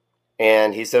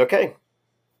 And he said, okay.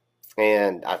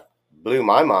 And I blew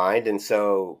my mind. And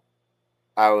so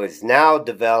I was now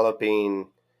developing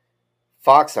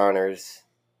fox hunters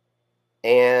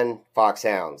and fox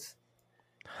hounds,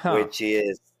 which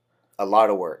is a lot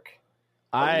of work.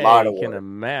 I can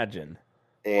imagine.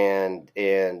 And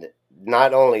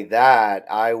not only that,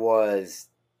 I was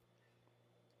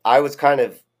kind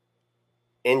of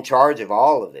in charge of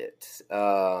all of it.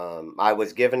 I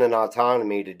was given an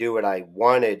autonomy to do what I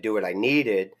wanted, do what I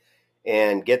needed,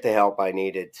 and get the help I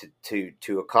needed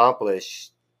to accomplish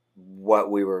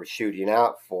what we were shooting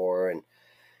out for.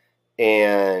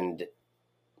 And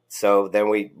so then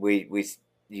we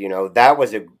that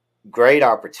was a great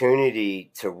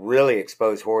opportunity to really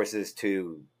expose horses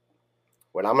to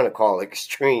what I'm going to call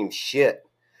extreme shit.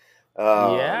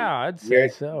 Yeah, I'd say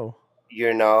so.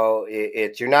 You're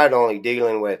not only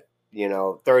dealing with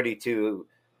 32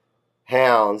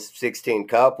 hounds, 16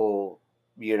 couple,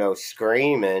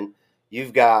 screaming.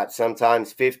 You've got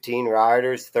sometimes 15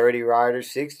 riders, 30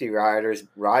 riders, 60 riders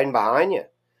riding behind you.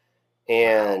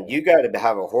 And you got to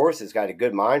have a horse that's got a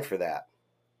good mind for that.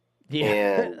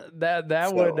 Yeah, and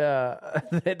that would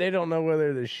they don't know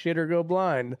whether to shit or go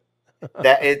blind.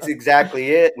 That it's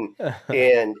exactly it.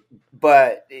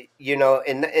 But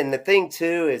and the thing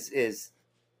too is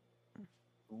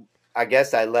I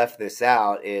guess I left this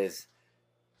out is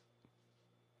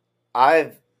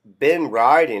I've been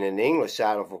riding an English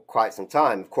saddle for quite some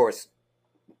time. Of course,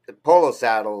 the polo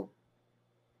saddle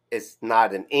is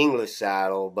not an English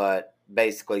saddle, but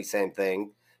basically same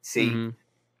thing. Seat. Mm-hmm.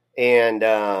 And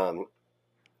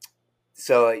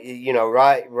so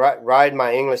ride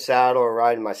my English saddle or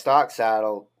riding my stock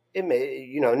saddle, it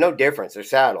may no difference. They're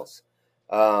saddles.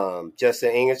 Just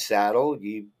an English saddle,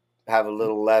 you have a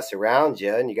little less around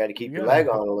you, and you got to keep your leg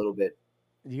on a little bit.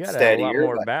 You got to have a lot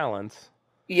more balance.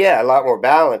 Yeah, a lot more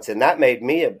balance, and that made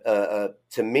me to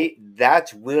me.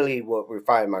 That's really what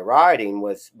refined my riding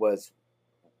was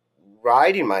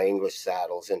riding my English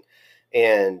saddles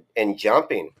and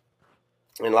jumping.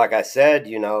 And like I said,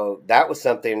 that was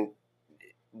something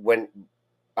when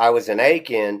I was in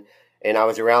Aiken and I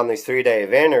was around these 3-day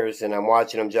eventers and I'm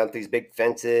watching them jump these big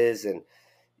fences and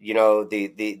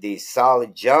these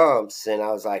solid jumps, and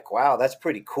I was like, wow, that's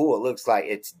pretty cool. It looks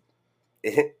like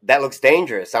that looks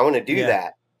dangerous. I want to do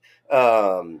that.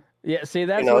 Yeah, see,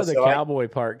 that's where the cowboy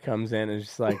part comes in. It's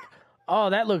just like, oh,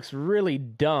 that looks really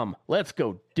dumb. Let's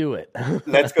go do it.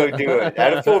 Let's go do it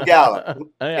at a full gallop.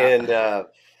 Yeah.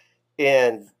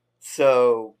 And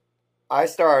so I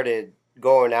started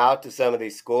going out to some of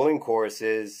these schooling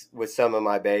courses with some of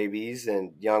my babies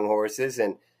and young horses,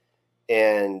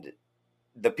 and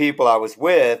the people I was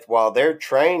with, while they're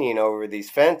training over these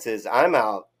fences, I'm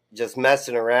out just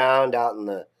messing around out in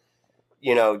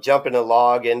jumping a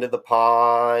log into the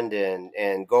pond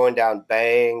and going down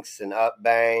banks and up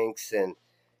banks and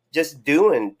just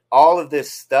doing all of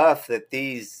this stuff that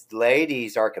these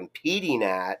ladies are competing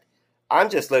at. I'm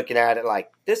just looking at it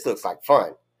like, this looks like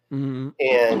fun.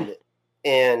 Mm-hmm.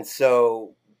 And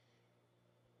so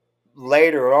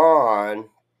later on,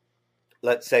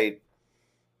 let's say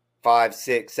 5,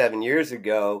 6, 7 years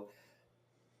ago,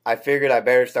 I figured I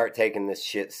better start taking this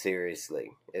shit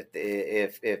seriously.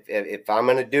 If I'm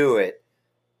going to do it,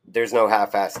 there's no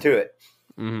half-ass to it.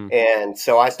 Mm-hmm. And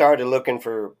so I started looking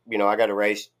for, I got a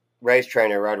race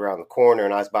trainer right around the corner,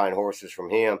 and I was buying horses from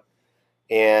him.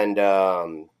 And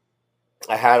I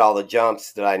had all the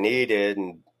jumps that I needed,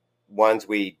 and ones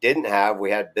we didn't have,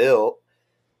 we had built.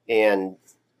 And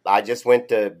I just went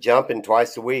to jumping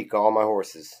twice a week, all my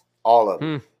horses, all of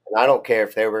them. And I don't care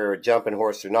if they were a jumping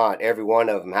horse or not. Every one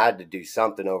of them had to do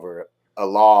something over a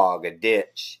log, a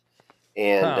ditch.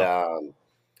 And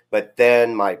but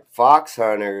then my fox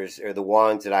hunters are the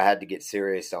ones that I had to get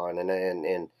serious on.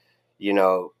 And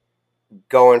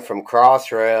going from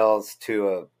cross rails to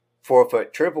a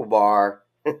 4-foot triple bar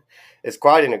is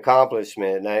quite an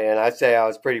accomplishment. And I say I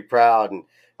was pretty proud. And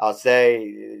I'll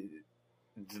say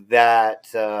that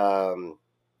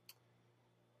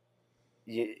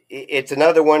it's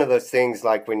another one of those things,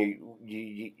 like when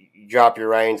you drop your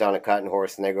reins on a cutting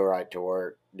horse and they go right to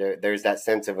work. There's that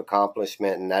sense of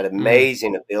accomplishment and that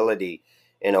amazing ability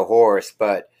in a horse,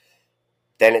 but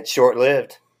then it's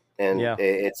short-lived, and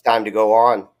it's time to go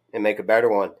on and make a better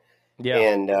one. Yeah.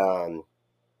 And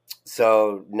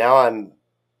so now I'm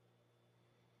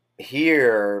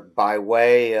here by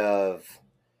way of,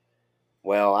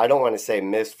 well, I don't want to say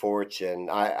misfortune.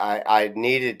 I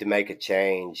needed to make a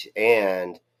change,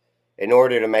 and in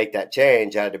order to make that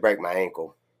change, I had to break my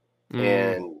ankle.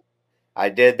 And I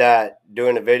did that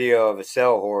doing a video of a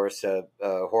sell horse, a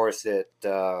horse that,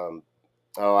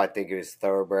 I think it was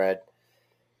thoroughbred,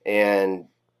 and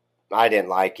I didn't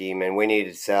like him, and we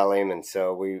needed to sell him, and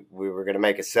so we were going to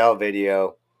make a sell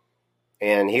video,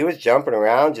 and he was jumping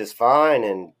around just fine,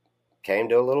 and came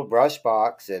to a little brush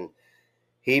box, and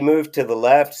he moved to the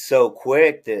left so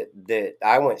quick that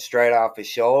I went straight off his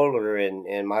shoulder,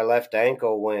 and my left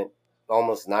ankle went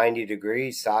almost 90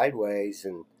 degrees sideways.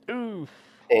 And Oof.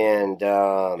 And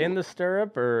in the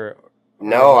stirrup or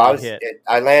no,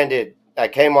 I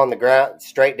came on the ground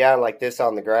straight down like this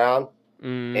on the ground.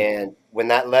 And when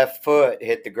that left foot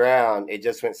hit the ground, it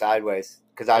just went sideways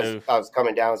because I was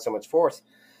coming down with so much force.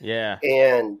 Yeah.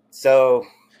 And so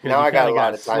now I got a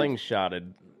lot of time.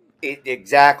 Slingshotted.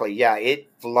 Exactly. Yeah. It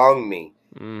flung me.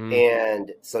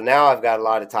 And so now I've got a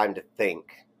lot of time to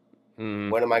think.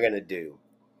 What am I going to do?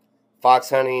 Fox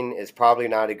hunting is probably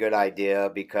not a good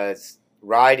idea because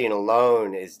riding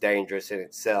alone is dangerous in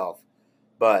itself.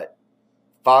 But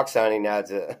fox hunting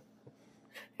adds an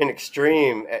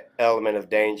extreme element of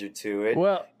danger to it.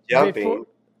 Well, jumping.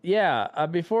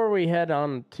 Before we head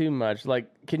on too much,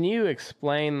 can you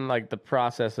explain the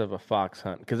process of a fox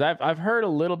hunt? Because I've heard a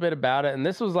little bit about it, and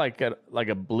this was like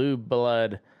a blue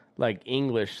blood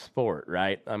English sport,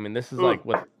 right? I mean, this is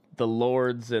what the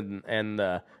lords and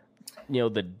the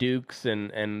the dukes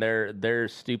and their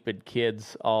stupid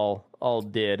kids all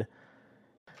did.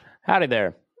 Howdy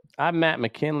there, I'm Matt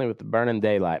McKinley with the Burning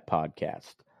Daylight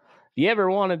podcast. If you ever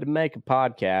wanted to make a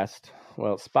podcast,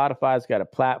 well, Spotify's got a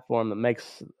platform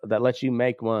that lets you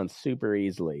make one super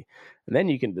easily. And then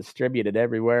you can distribute it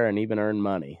everywhere and even earn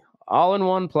money. All in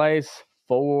one place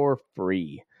for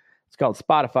free. It's called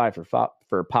Spotify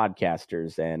for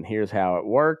podcasters, and here's how it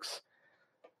works.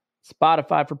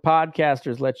 Spotify for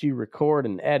podcasters lets you record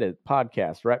and edit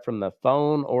podcasts right from the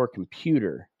phone or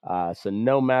computer. So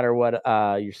no matter what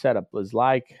your setup is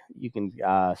like, you can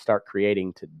start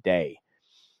creating today.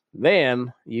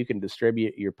 Then you can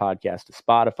distribute your podcast to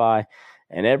Spotify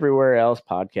and everywhere else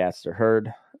podcasts are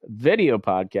heard. Video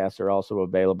podcasts are also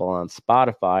available on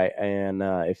Spotify. And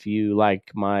if you like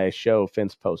my show,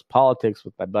 Fence Post Politics,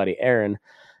 with my buddy Aaron,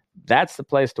 that's the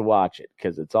place to watch it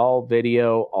because it's all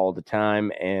video all the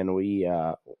time. And we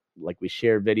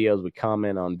share videos, we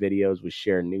comment on videos, we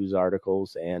share news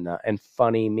articles and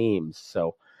funny memes.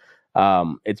 So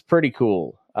it's pretty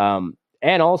cool.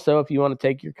 And also, if you want to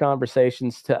take your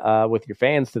conversations with your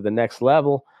fans to the next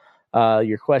level,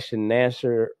 your question and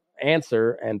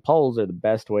answer and polls are the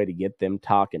best way to get them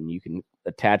talking. You can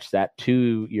attach that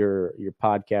to your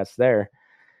podcast there,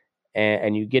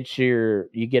 and you get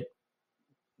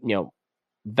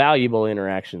valuable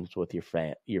interactions with your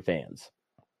fans.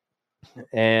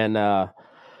 And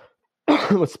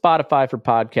with Spotify for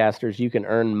podcasters, you can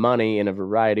earn money in a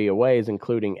variety of ways,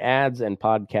 including ads and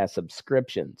podcast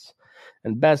subscriptions.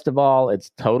 And best of all,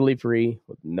 it's totally free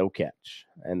with no catch.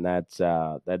 And that's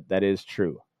that is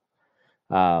true.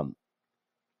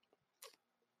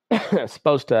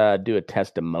 Supposed to do a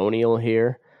testimonial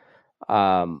here.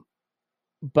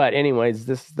 But anyways,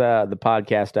 this is the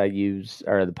podcast I use,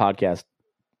 or the podcast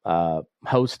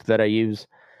host that I use.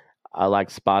 I like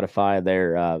Spotify.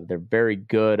 They're very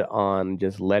good on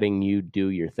just letting you do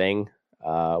your thing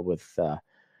with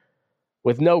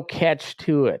no catch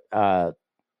to it.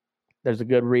 There's a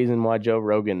good reason why Joe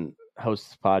Rogan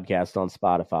hosts podcasts on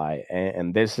Spotify,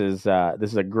 and this is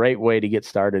a great way to get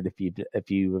started if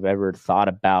you've ever thought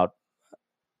about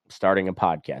starting a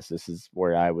podcast. This is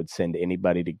where I would send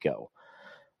anybody to go.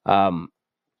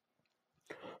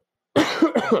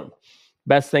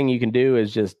 Best thing you can do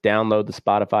is just download the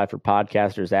Spotify for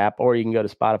Podcasters app, or you can go to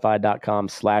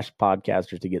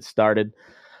spotify.com/podcasters to get started.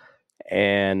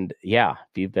 And yeah,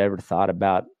 if you've ever thought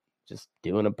about just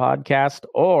doing a podcast,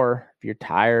 or if you're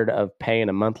tired of paying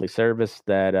a monthly service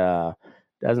that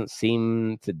doesn't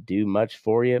seem to do much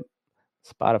for you,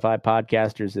 Spotify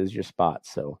Podcasters is your spot.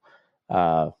 So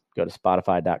go to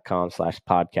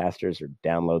spotify.com/podcasters or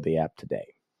download the app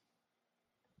today.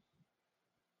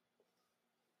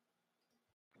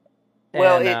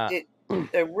 Well, it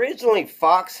originally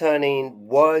fox hunting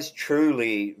was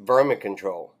truly vermin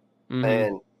control,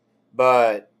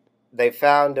 but they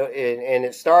found, and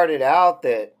it started out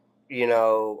that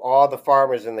all the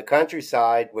farmers in the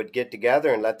countryside would get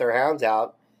together and let their hounds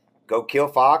out, go kill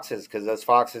foxes because those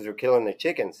foxes were killing their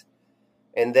chickens,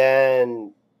 and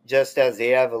then just as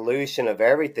the evolution of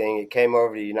everything, it came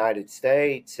over to the United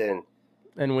States, and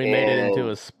we made it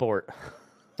into a sport.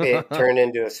 It turned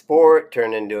into a sport,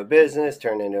 turned into a business,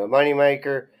 turned into a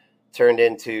moneymaker, turned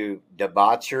into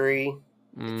debauchery,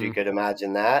 if you could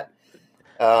imagine that.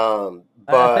 But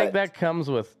I think that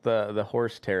comes with the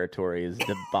horse territory is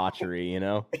debauchery,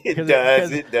 It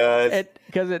does.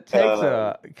 Because it takes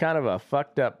a kind of a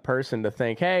fucked up person to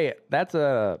think, hey, that's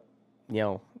a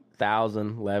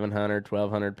 1,000, 1,100,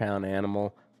 1,200 pound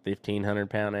animal, 1,500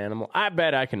 pound animal. I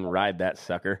bet I can ride that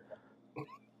sucker.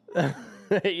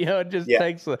 It just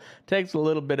takes a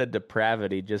little bit of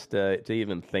depravity just to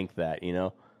even think that,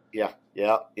 Yeah.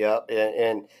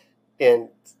 And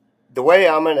the way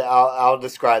I'll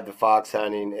describe the fox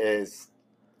hunting is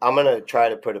I'm gonna try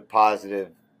to put the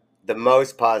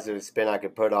most positive spin I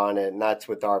could put on it, and that's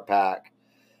with our pack.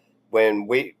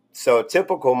 So a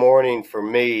typical morning for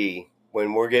me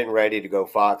when we're getting ready to go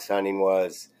fox hunting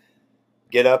was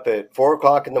get up at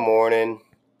 4:00 in the morning,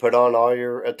 put on all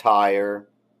your attire.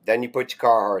 Then you put your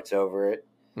Carhartts over it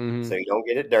so you don't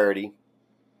get it dirty.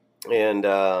 And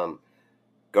go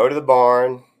to the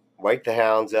barn, wake the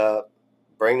hounds up,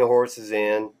 bring the horses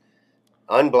in,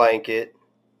 unblanket,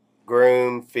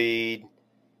 groom, feed,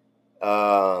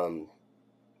 go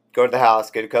to the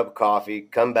house, get a cup of coffee,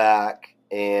 come back,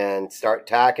 and start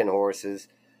tacking horses.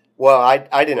 Well, I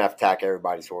didn't have to tack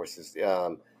everybody's horses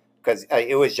because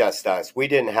it was just us. We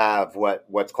didn't have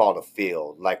what's called a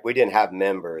field. Like, we didn't have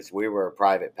members. We were a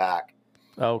private pack.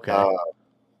 Okay.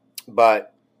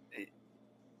 But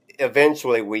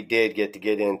eventually we did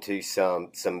get into some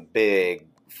big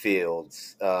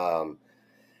fields.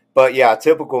 But yeah,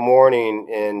 typical morning.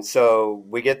 And so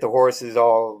we get the horses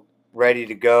all ready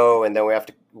to go. And then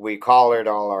we collared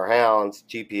all our hounds,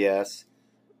 GPS.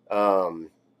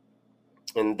 And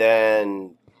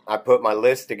then I put my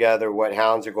list together, what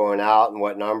hounds are going out and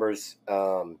what numbers.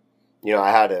 I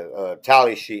had a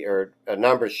tally sheet or a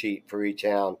number sheet for each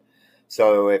hound.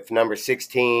 So if number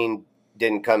 16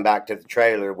 didn't come back to the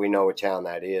trailer, we know which hound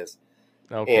that is.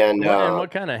 Okay. And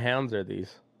what kind of hounds are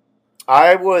these?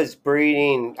 I was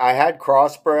breeding. I had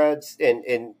crossbreds,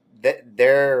 and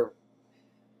they're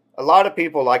a lot of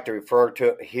people like to refer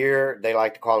to here. They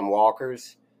like to call them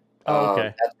walkers.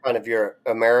 Okay. That's kind of your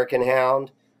American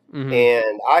hound. Mm-hmm.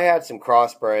 And I had some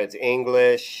crossbreds,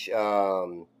 English.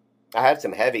 I had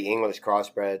some heavy English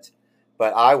crossbreds,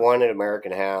 but I wanted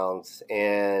American hounds,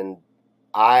 and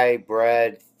I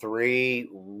bred 3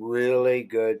 really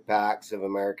good packs of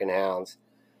American hounds,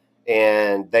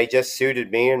 and they just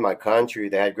suited me and my country.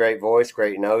 They had great voice,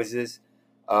 great noses,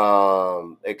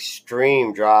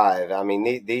 extreme drive. I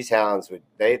mean, these hounds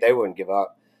they wouldn't give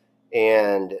up.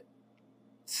 And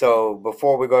so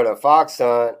before we go to a fox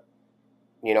hunt,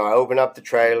 I open up the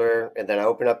trailer and then I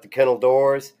open up the kennel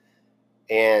doors,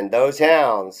 and those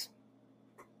hounds,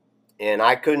 and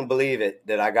I couldn't believe it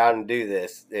that I got them to do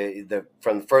this.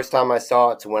 From the first time I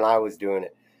saw it to when I was doing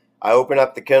it, I open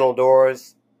up the kennel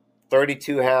doors,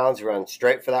 32 hounds run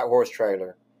straight for that horse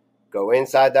trailer, go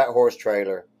inside that horse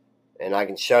trailer, and I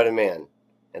can shut them in.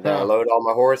 And then I load all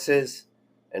my horses,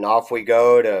 and off we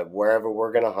go to wherever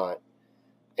we're going to hunt.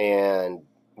 And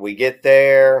we get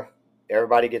there,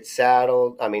 everybody gets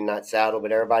saddled. I mean, not saddled,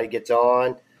 but everybody gets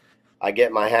on. I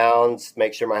get my hounds,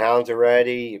 make sure my hounds are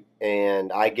ready,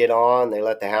 and I get on. They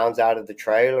let the hounds out of the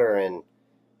trailer,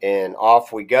 and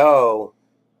off we go.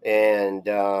 And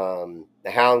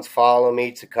the hounds follow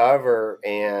me to cover,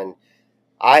 and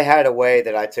I had a way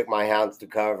that I took my hounds to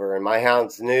cover, and my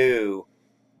hounds knew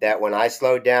that when I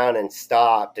slowed down and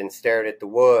stopped and stared at the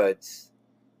woods,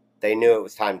 they knew it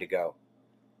was time to go.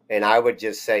 And I would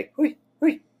just say, "Hui,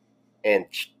 hui," and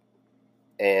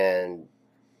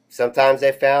sometimes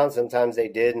they found, sometimes they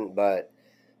didn't. But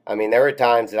I mean, there were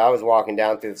times that I was walking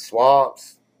down through the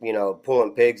swamps,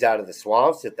 pulling pigs out of the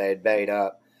swamps that they had bait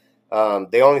up.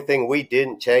 The only thing we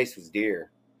didn't chase was deer.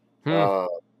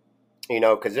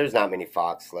 Because there's not many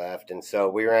fox left. And so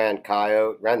we ran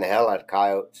the hell out of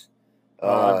coyotes.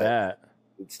 I bet.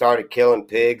 Started killing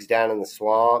pigs down in the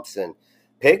swamps, and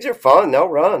pigs are fun. They'll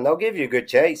run. They'll give you a good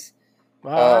chase.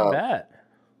 I bet.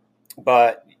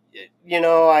 But,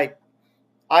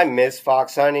 I miss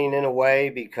fox hunting in a way,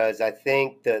 because I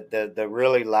think that the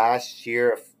really last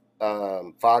year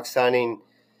of fox hunting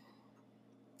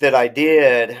that I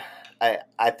did,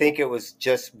 I think it was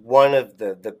just one of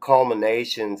the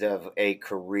culminations of a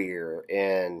career.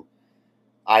 And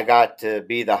I got to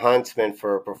be the huntsman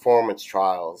for performance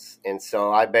trials. And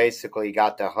so I basically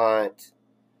got to hunt.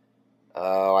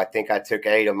 I think I took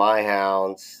 8 of my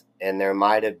hounds, and there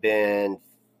might have been,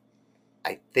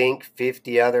 I think,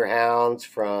 50 other hounds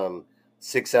from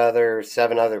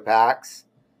 7 other packs.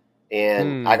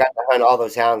 And I got to hunt all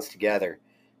those hounds together.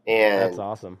 And that's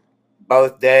awesome.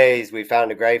 Both days we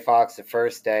found a gray fox the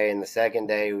first day, and the second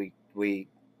day we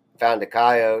found a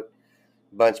coyote.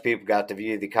 A bunch of people got to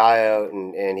view the coyote,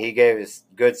 and he gave us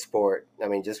good sport. I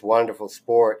mean, just wonderful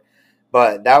sport.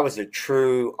 But that was a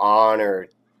true honor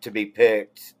to be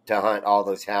picked to hunt all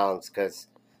those hounds, because,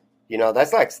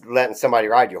 that's like letting somebody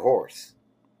ride your horse.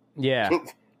 Yeah.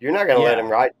 You're not going to let them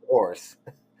ride your horse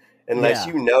unless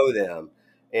you know them.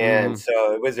 And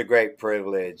so it was a great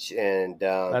privilege. And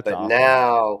but awesome.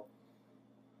 Now,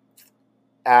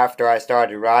 after I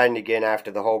started riding again,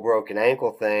 after the whole broken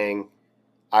ankle thing,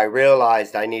 I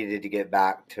realized I needed to get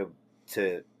back to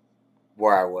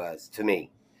where I was, to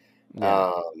me.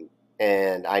 Yeah.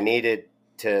 And I needed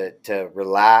to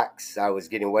relax. I was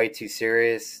getting way too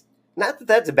serious. Not that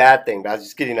that's a bad thing, but I was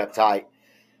just getting uptight.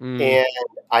 And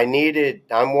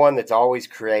I'm one that's always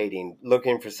creating,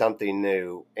 looking for something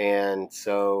new. And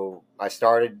so I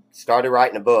started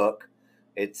writing a book.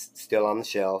 It's still on the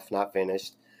shelf, not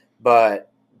finished.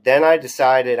 But then I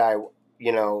decided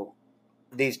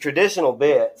these traditional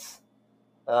bits,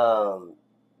 were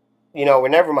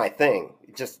never my thing.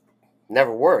 It just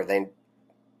never were.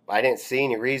 I didn't see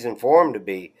any reason for them to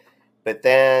be. But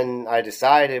then I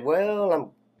decided, well,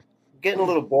 I'm getting a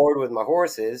little bored with my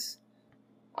horses.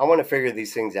 I want to figure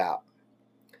these things out.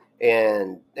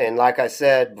 And like I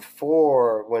said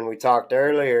before, when we talked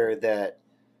earlier, that,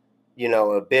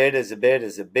 a bit is a bit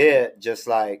is a bit, just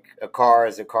like a car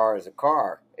is a car is a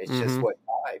car. It's just what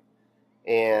type.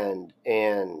 And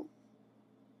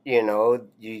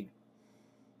you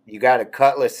got a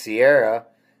Cutlass Sierra.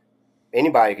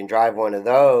 Anybody can drive one of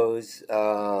those.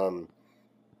 And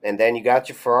then you got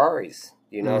your Ferraris,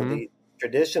 the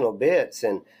traditional bits.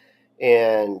 And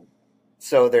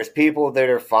so there's people that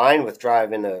are fine with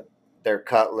driving their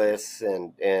Cutlass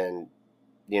and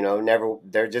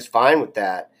they're just fine with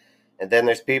that. And then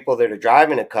there's people that are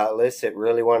driving a Cutlass that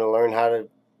really want to learn how to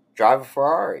drive a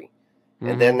Ferrari.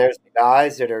 And then there's the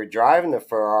guys that are driving the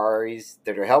Ferraris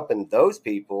that are helping those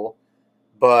people.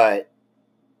 But,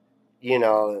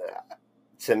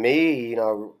 to me,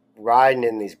 riding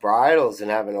in these bridles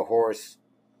and having a horse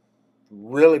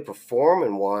really perform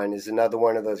in one is another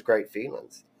one of those great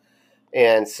feelings.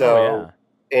 And so,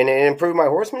 and it improved my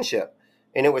horsemanship.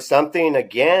 And it was something,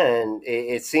 again,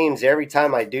 it seems every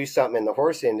time I do something in the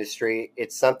horse industry,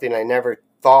 it's something I never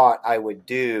thought I would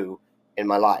do in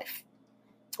my life,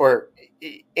 or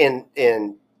in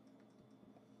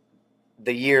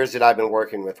the years that I've been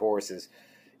working with horses.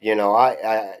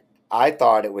 I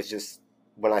thought it was just,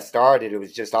 when I started, it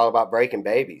was just all about breaking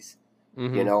babies.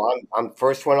 I'm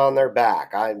first one on their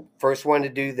back. I'm first one to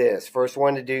do this, first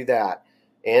one to do that.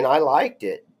 And I liked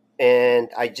it. And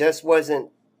I just wasn't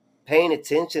paying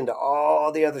attention to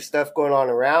all the other stuff going on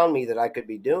around me that I could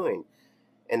be doing.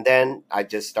 And then I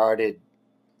just started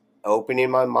opening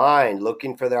my mind,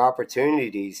 looking for the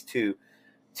opportunities to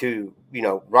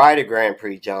ride a Grand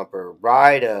Prix jumper,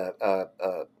 ride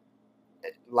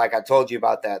like I told you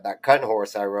about that cutting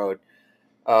horse I rode.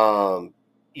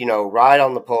 ride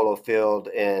on the polo field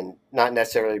and not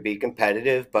necessarily be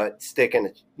competitive, but stick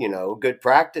in, good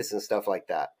practice and stuff like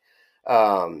that.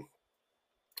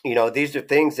 These are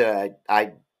things that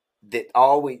I that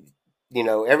always,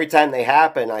 every time they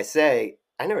happen, I say,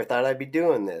 I never thought I'd be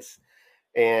doing this.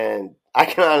 And I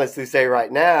can honestly say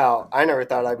right now, I never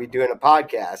thought I'd be doing a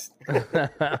podcast.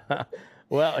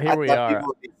 Well, I here we thought are. people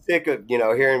would be sick of,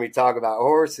 hearing me talk about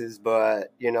horses,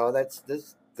 but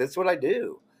that's what I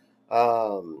do.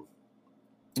 Um,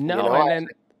 No, and then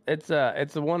it's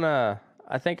a one. I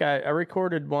think I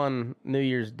recorded one New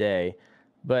Year's Day,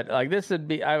 but like this would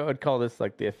be, I would call this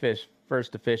like the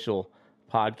first official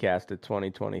podcast of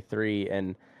 2023,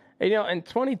 and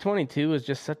 2022 was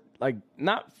just such, like,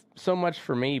 not so much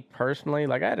for me personally.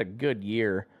 Like, I had a good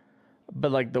year,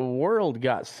 but like the world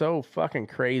got so fucking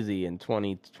crazy in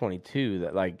 2022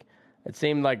 that like it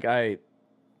seemed like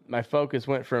my focus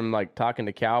went from like talking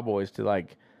to cowboys to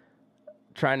like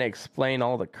trying to explain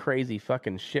all the crazy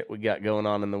fucking shit we got going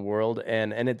on in the world,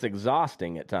 and it's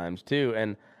exhausting at times too.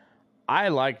 And I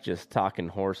like just talking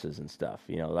horses and stuff,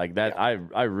 like that. Yeah.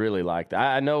 I really like that.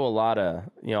 I know a lot of,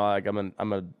 like I'm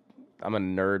a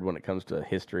nerd when it comes to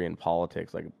history and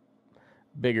politics, like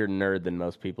bigger nerd than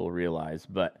most people realize.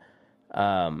 But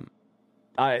um,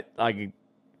 I like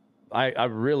I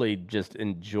really just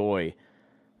enjoy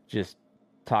just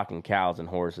talking cows and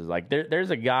horses. Like there's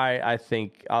a guy, I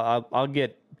think I'll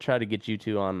try to get you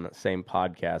two on the same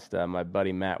podcast. My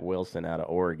buddy Matt Wilson out of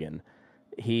Oregon.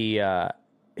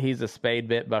 He's a spade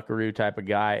bit buckaroo type of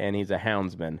guy, and he's a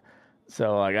houndsman.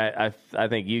 So like I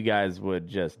think you guys would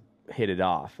just hit it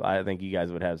off. I think you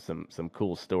guys would have some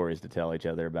cool stories to tell each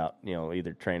other about,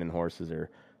 either training horses or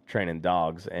training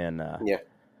dogs. And Yeah.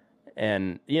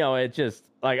 and it just,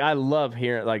 like, I love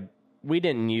hearing, like, we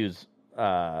didn't use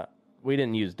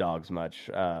dogs much,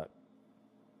 where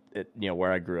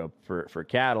I grew up for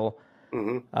cattle.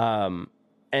 Mm-hmm.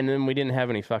 And then we didn't have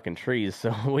any fucking trees,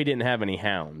 so we didn't have any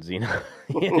hounds.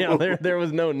 There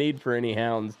was no need for any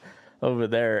hounds over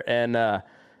there,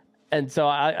 and so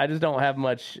I just don't have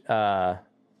much. Not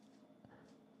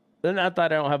that I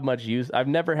don't have much use. I've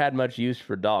never had much use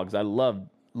for dogs. I love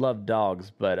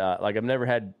dogs, but like I've never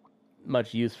had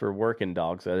much use for working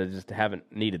dogs. I just haven't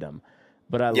needed them.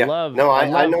 But I Yeah. love. No,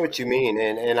 I know what you mean,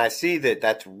 and I see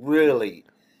that's really.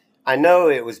 I know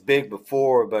it was big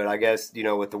before, but I guess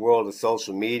with the world of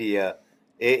social media,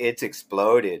 it's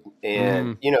exploded.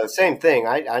 And same thing.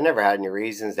 I never had any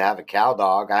reasons to have a cow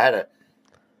dog. I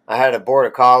had a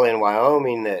border collie in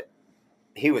Wyoming that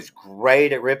he was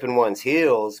great at ripping one's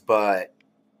heels, but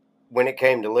when it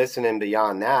came to listening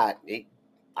beyond that,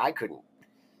 I couldn't.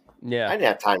 Yeah. I didn't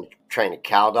have time to train a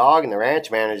cow dog, and the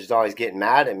ranch manager's always getting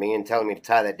mad at me and telling me to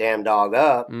tie that damn dog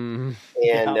up. Mm-hmm.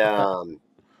 And Yeah.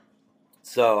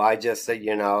 so I just said,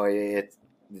 it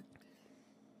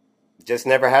just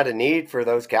never had a need for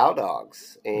those cow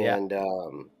dogs. And,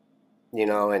 and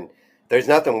there's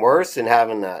nothing worse than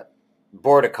having a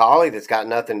border collie that's got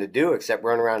nothing to do except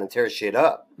run around and tear shit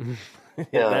up.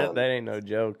 that ain't no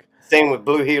joke. Same with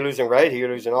blue heelers and red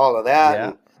heelers and all of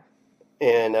that.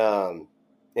 Yeah.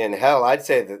 And hell, I'd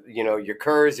say that, your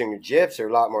curs and your gyps are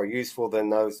a lot more useful than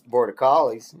those border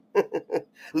collies. A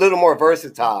little more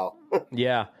versatile.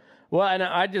 Yeah. Well, and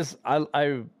I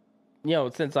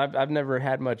since I've never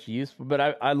had much use for, but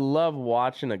I love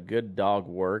watching a good dog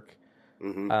work.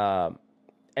 Mm-hmm.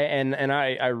 And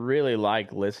I really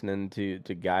like listening to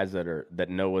guys that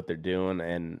know what they're doing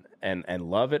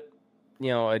and love it.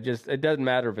 It doesn't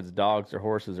matter if it's dogs or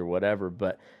horses or whatever,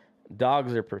 but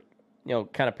dogs are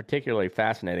kind of particularly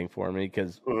fascinating for me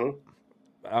because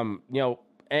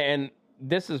and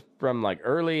this is from like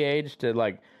early age to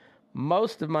like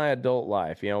most of my adult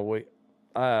life.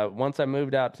 Once I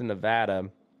moved out to Nevada,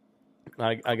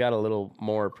 I got a little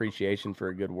more appreciation for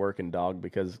a good working dog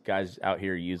because guys out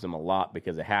here use them a lot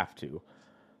because they have to.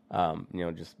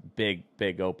 Just big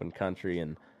open country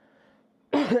and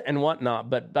and whatnot.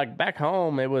 But like back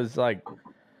home, it was like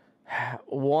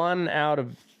 1 out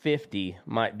of 50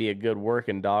 might be a good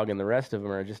working dog, and the rest of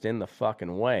them are just in the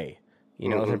fucking way.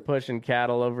 They're pushing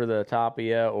cattle over the top of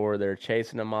you, or they're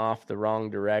chasing them off the wrong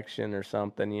direction or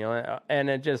something, and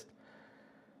it just,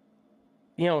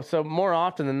 so more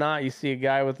often than not, you see a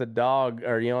guy with a dog,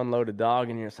 or you unload a dog,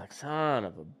 and you're just like, son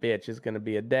of a bitch, it's going to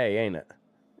be a day, ain't it?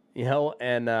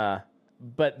 And,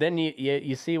 but then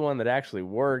you see one that actually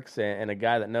works and a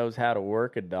guy that knows how to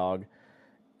work a dog,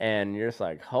 and you're just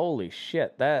like, holy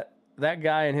shit, that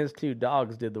guy and his 2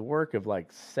 dogs did the work of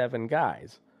like 7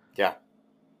 guys. Yeah.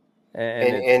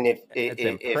 And it's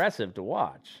impressive to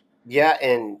watch. Yeah,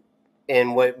 and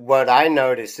what I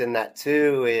noticed in that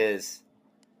too is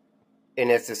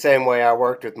and it's the same way I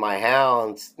worked with my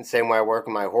hounds, the same way I work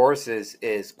with my horses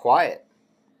is quiet.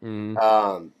 You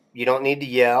don't need to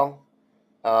yell.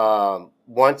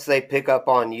 Once they pick up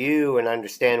on you and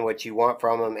understand what you want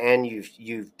from them, and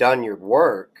you've done your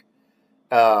work,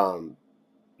 you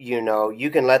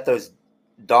can let those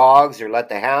dogs or let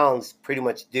the hounds pretty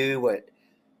much do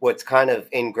what's kind of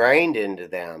ingrained into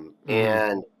them.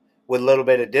 And with a little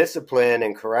bit of discipline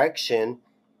and correction,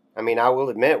 I mean, I will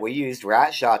admit we used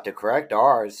rat shot to correct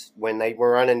ours when they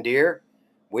were running deer.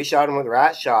 We shot them with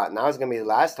rat shot, and that was going to be the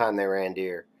last time they ran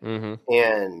deer.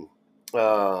 And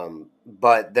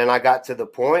but then I got to the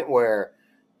point where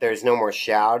there's no more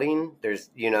shouting. There's,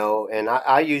 and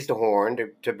I used a horn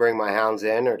to bring my hounds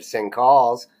in or to sing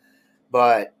calls.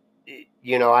 But,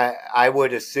 I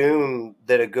would assume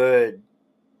that a good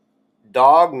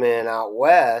dogman out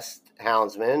west,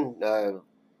 houndsman,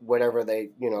 whatever they,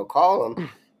 call them,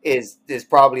 is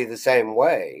probably the same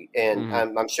way. And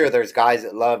I'm sure there's guys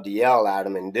that love to yell at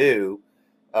them and do.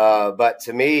 But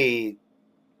to me,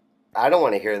 I don't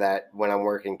want to hear that when I'm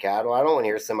working cattle. I don't want to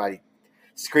hear somebody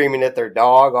screaming at their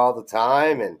dog all the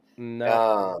time. And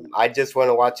I just want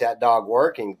to watch that dog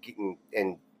work and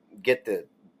get the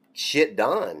shit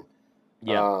done.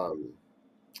 Yeah.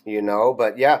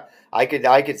 But yeah, I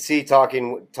could see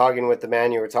talking with the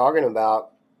man you were talking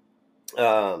about,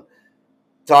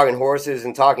 talking horses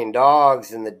and talking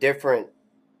dogs and the different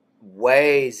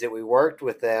ways that we worked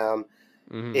with them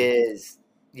is,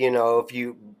 if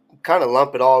you kind of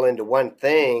lump it all into one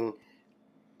thing,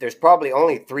 there's probably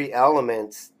only 3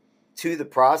 elements to the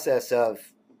process of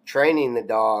training the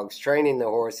dogs, training the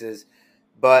horses.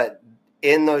 But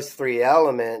in those 3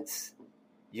 elements,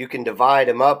 you can divide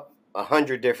them up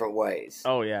 100 different ways.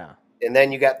 Oh yeah. And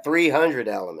then you got 300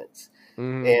 elements.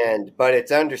 But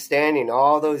it's understanding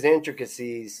all those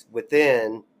intricacies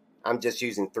within. I'm just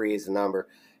using 3 as a number.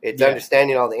 It's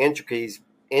understanding all the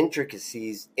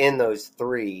intricacies in those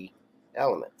 3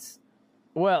 elements.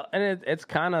 Well, and it's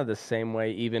kind of the same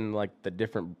way, even like the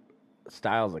different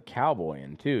styles of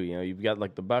cowboying too. You've got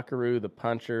like the buckaroo, the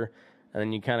puncher, and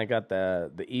then you kind of got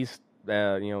the east,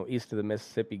 east of the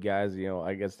Mississippi guys.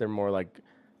 I guess they're more like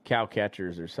cow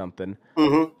catchers or something.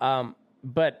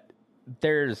 But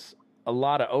there's a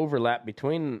lot of overlap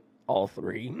between all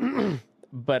 3,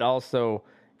 but also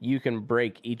you can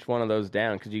break each one of those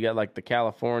down because you got like the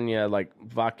California like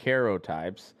vaquero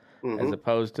types. As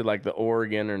opposed to like the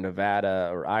Oregon or Nevada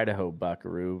or Idaho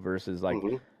buckaroo versus like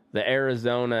the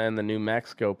Arizona and the New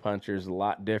Mexico puncher is a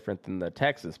lot different than the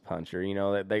Texas puncher.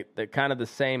 They're kind of the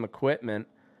same equipment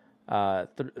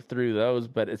through those,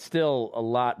 but it's still a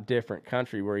lot different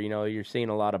country where, you're seeing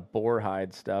a lot of boar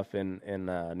hide stuff in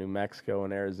New Mexico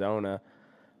and Arizona,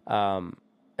 and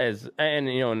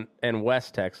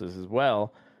West Texas as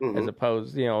well. As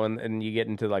opposed, and you get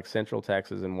into like Central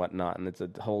Texas and whatnot, and it's a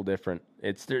whole different.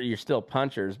 You're still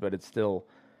punchers, but it's still,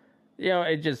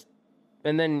 it just.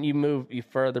 And then you move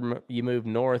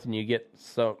north, and you get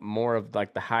more of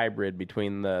like the hybrid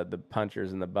between the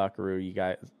punchers and the buckaroo. You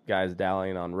guys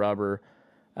dallying on rubber,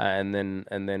 and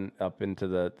then up into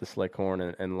the slick horn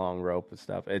and long rope and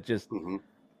stuff. It just,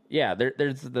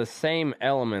 there's the same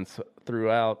elements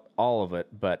throughout all of it,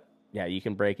 but. Yeah, you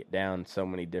can break it down so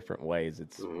many different ways.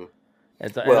 It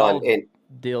all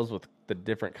deals with the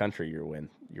different country you're with.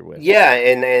 Yeah,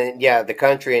 and the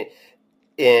country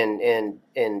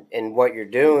and what you're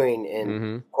doing,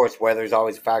 and of course weather's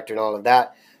always a factor in all of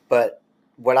that. But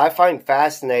what I find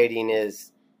fascinating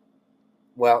is,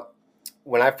 well,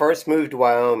 when I first moved to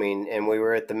Wyoming and we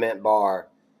were at the Mint Bar,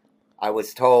 I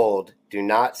was told, "Do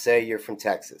not say you're from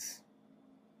Texas."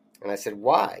 And I said,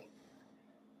 "Why?"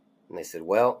 And they said,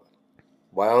 "Well,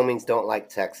 Wyomings don't like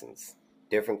Texans,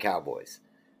 different cowboys."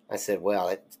 I said, well,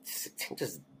 it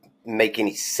doesn't make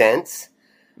any sense.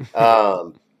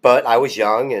 But I was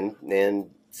young and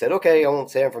said, okay, I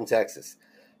won't say I'm from Texas.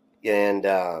 And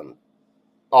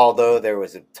although there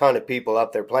was a ton of people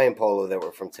up there playing polo that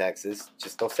were from Texas,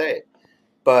 just don't say it.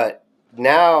 But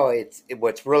now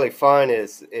what's really fun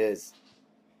is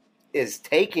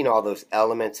taking all those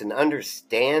elements and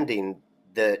understanding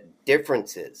the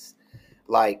differences.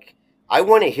 Like, I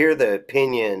want to hear the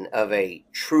opinion of a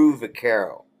true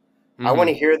vaquero. I want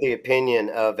to hear the opinion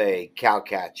of a cow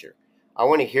catcher. I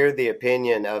want to hear the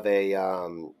opinion of a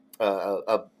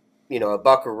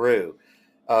buckaroo,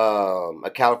 a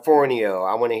Californio.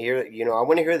 I want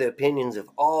to hear the opinions of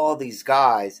all these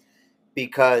guys,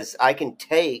 because I can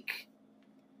take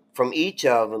from each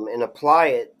of them and apply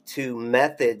it to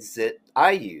methods that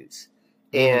I use.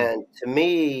 And to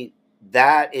me,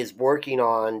 that is working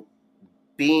on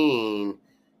being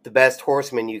the best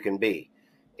horseman you can be.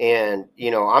 And,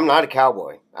 I'm not a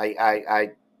cowboy.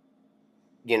 I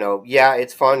yeah,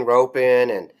 it's fun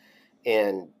roping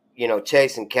and,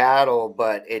 chasing cattle,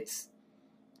 but it's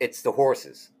the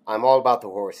horses. I'm all about the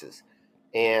horses.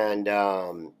 And,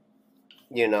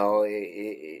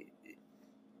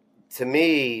 to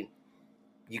me,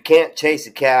 you can't chase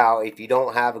a cow if you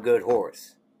don't have a good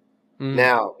horse.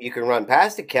 Now, you can run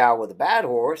past a cow with a bad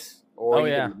horse, or Oh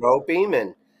you yeah. can rope him,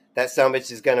 and that son of a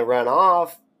bitch is going to run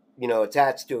off,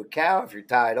 attached to a cow if you're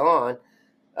tied on.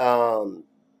 Um,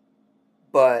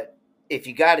 but if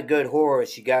you got a good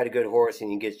horse, you got a good horse,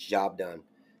 and you get your job done,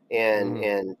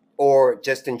 and or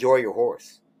just enjoy your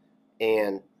horse.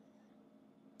 And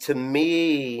to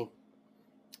me,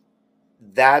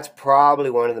 that's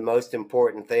probably one of the most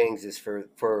important things is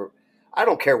for I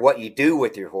don't care what you do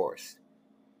with your horse,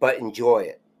 but enjoy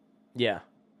it. Yeah.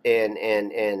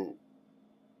 And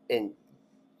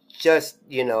just,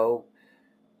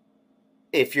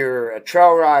 if you're a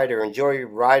trail rider, enjoy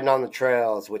riding on the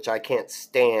trails, which I can't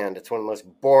stand. It's one of the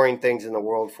most boring things in the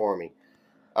world for me.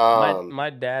 My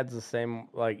dad's the same.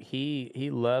 Like he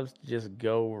loves to just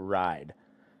go ride,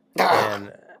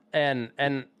 and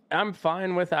and I'm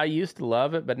fine with. I used to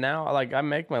love it, but now like I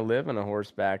make my living a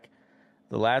horseback.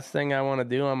 The last thing I want to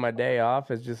do on my day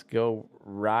off is just go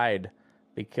ride,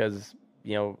 because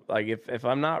like if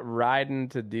I'm not riding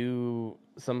to do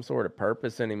some sort of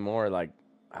purpose anymore, like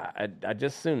I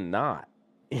just soon not.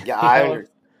 yeah, You I know? under,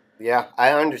 yeah,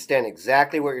 I understand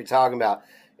exactly what you're talking about.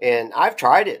 And I've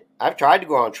tried it. I've tried to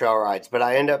go on trail rides, but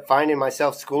I end up finding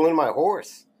myself schooling my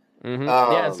horse.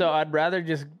 Yeah, so I'd rather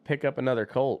just pick up another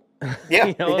colt. Yeah,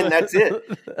 You know? and that's it.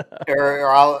 Or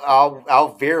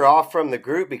I'll veer off from the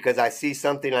group because I see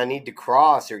something I need to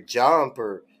cross or jump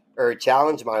or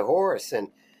challenge my horse. And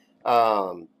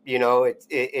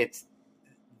it's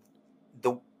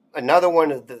the another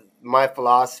one of my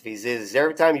philosophies is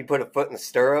every time you put a foot in the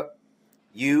stirrup,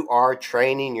 you are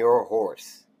training your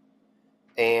horse.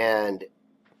 And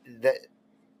that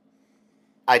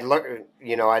I learned,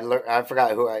 I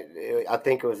forgot who I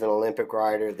think it was an Olympic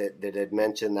rider that had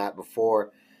mentioned that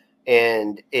before.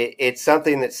 And it's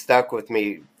something that stuck with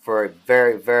me for a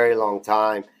very, very long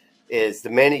time. Is the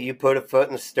minute you put a foot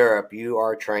in the stirrup, you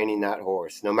are training that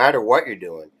horse, no matter what you're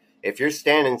doing. If you're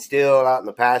standing still out in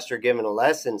the pasture giving a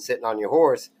lesson, sitting on your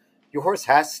horse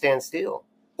has to stand still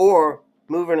or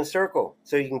move in a circle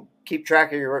so you can keep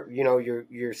track of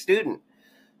your student.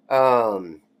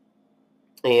 Um,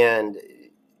 and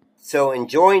so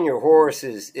enjoying your horse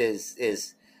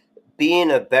is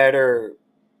being a better,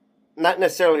 not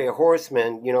necessarily a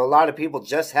horseman. A lot of people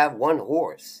just have one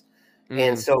horse.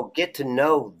 And so get to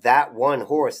know that one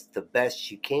horse the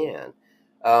best you can.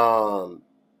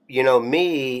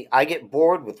 Me, I get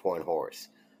bored with one horse.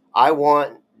 I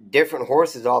want different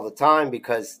horses all the time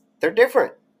because they're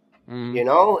different, and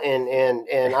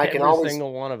I can Every always,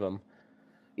 single one of them.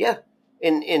 yeah.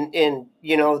 And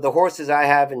the horses I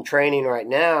have in training right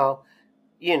now,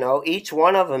 each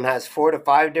one of them has 4 to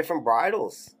 5 different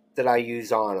bridles that I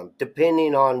use on them,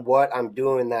 depending on what I'm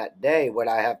doing that day. What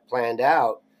I have planned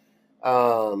out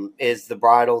is the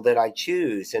bridle that I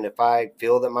choose. And if I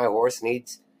feel that my horse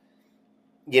needs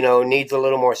a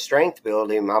little more strength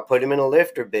building, I'll put him in a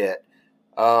lifter bit.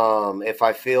 If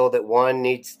I feel that one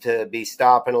needs to be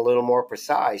stopping a little more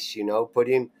precise, put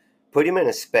him in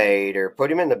a spade or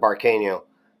put him in the Barcanio,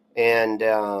 and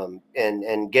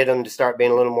get them to start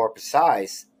being a little more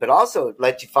precise, but also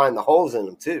let you find the holes in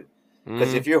them too.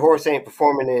 Because if your horse ain't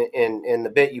performing in the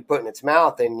bit you put in its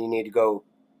mouth, then you need to go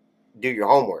do your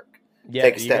homework. Yeah,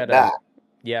 Take a you step gotta. back.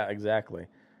 Yeah, exactly.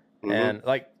 Mm-hmm. And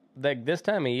like this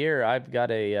time of year, I've got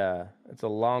it's a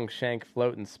long shank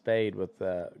floating spade with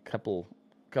a couple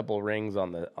rings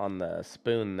on the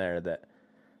spoon there.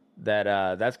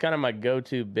 That's kind of my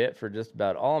go-to bit for just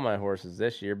about all my horses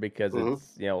this year, because Mm-hmm.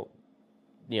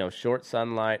 it's short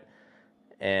sunlight,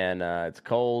 and it's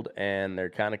cold, and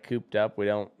they're kind of cooped up. We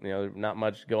don't not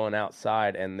much going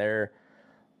outside, and they're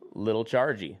little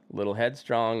chargy, little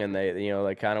headstrong, and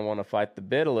they kind of want to fight the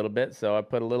bit a little bit. So I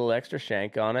put a little extra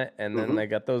shank on it, and then Mm-hmm. they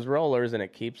got those rollers, and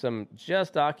it keeps them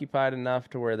just occupied enough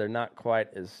to where they're not quite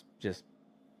as just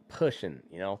pushing.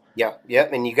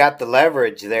 Yep. And you got the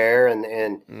leverage there, and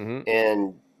Mm-hmm.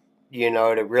 and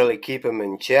to really keep them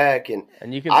in check. And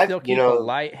And you can I've still keep a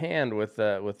light hand with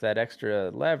that extra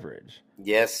leverage.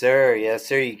 yes, sir. Yes,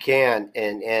 sir. You can,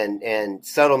 and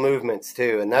subtle movements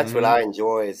too. And that's what Mm-hmm. I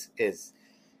enjoy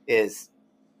is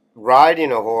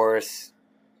riding a horse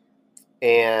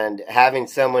and having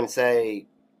someone say,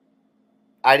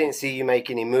 "I didn't see you make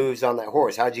any moves on that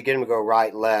horse. How'd you get him to go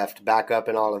right, left, back up,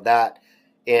 and all of that?"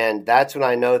 And that's when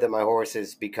I know that my horse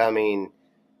is becoming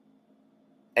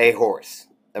a horse,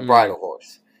 a bridle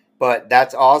horse. But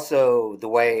that's also the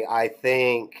way I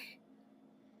think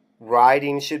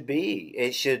riding should be.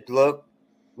 It should look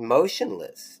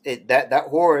motionless. That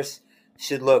horse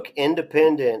should look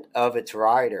independent of its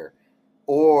rider,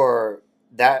 or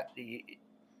that,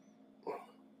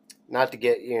 not to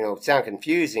get sound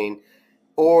confusing,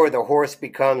 or the horse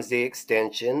becomes the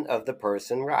extension of the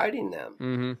person riding them.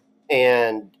 Mm-hmm.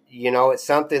 And it's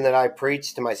something that I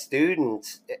preach to my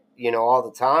students all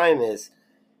the time, is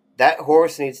that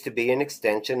horse needs to be an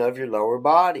extension of your lower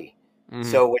body. Mm-hmm.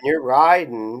 So when you're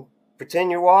riding,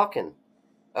 pretend you're walking.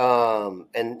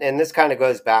 And this kind of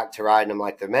goes back to riding them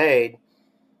like they're made,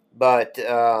 but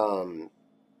and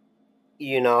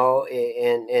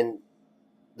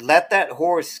let that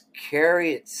horse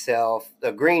carry itself,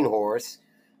 a green horse,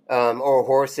 or a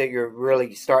horse that you're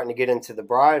really starting to get into the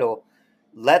bridle.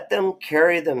 Let them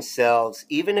carry themselves,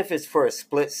 even if it's for a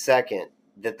split second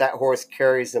that horse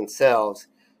carries themselves.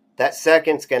 That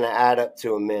second's going to add up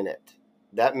to a minute.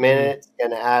 That minute's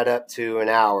going to add up to an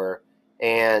hour.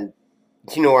 And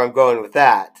you know where I'm going with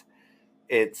that.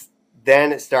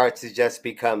 Then it starts to just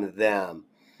become them.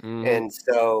 Mm-hmm. And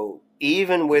so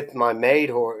even with my maid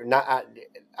horse,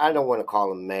 I don't want to call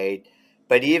them maid,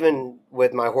 but even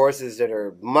with my horses that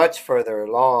are much further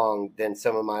along than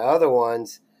some of my other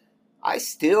ones, I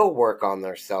still work on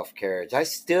their self-carriage. I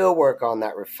still work on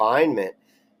that refinement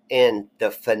and the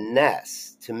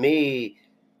finesse. To me,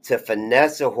 to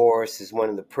finesse a horse is one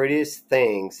of the prettiest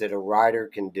things that a rider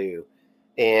can do.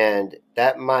 And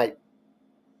that might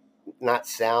not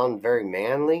sound very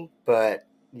manly, but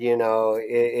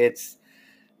it's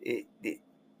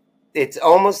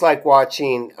almost like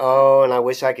watching, and I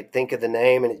wish I could think of the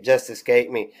name and it just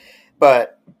escaped me,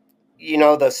 but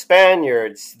those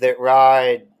Spaniards that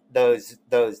ride those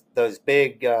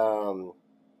big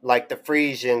like the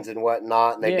Frisians and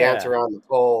whatnot, and they dance around the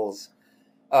poles.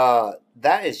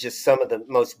 That is just some of the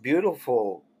most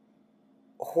beautiful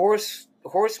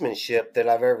horsemanship that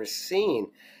I've ever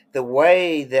seen. The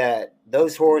way that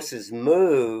those horses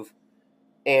move,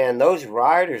 and those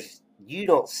riders, you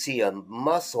don't see a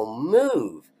muscle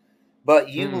move, but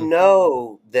you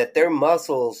know that their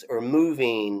muscles are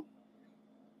moving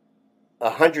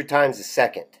 100 times a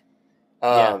second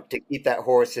to keep that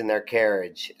horse in their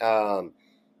carriage.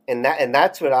 And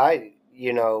that's what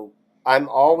I'm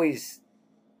always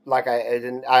like.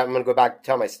 I'm going to go back to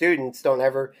tell my students, don't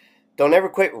ever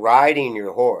quit riding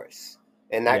your horse.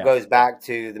 And that goes back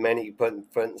to the minute you put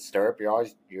foot in the stirrup,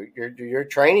 you're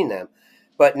training them,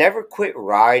 but never quit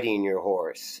riding your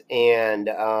horse. And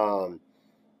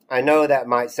I know that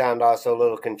might sound also a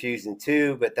little confusing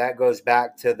too, but that goes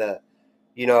back to the,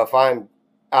 if I'm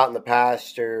out in the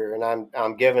pasture and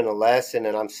I'm giving a lesson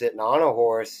and I'm sitting on a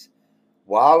horse,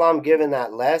 while I'm giving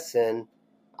that lesson,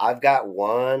 I've got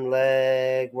one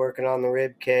leg working on the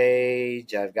rib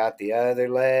cage. I've got the other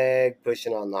leg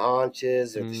pushing on the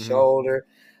haunches or the shoulder.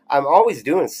 I'm always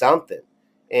doing something.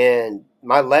 And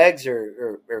my legs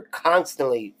are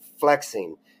constantly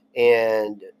flexing.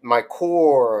 And my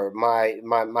core,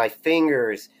 my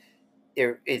fingers,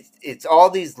 it's all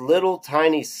these little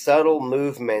tiny subtle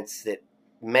movements that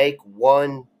make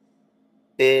one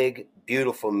big,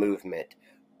 beautiful movement.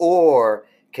 Or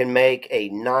can make a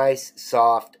nice,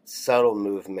 soft, subtle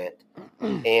movement.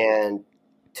 And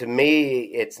to me,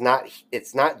 it's not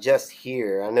just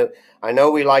here. I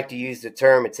know we like to use the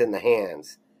term it's in the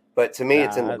hands, but to me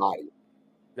it's in the body.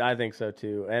 I think so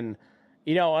too. And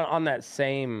on that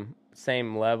same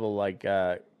level, like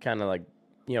kind of like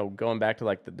going back to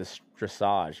like the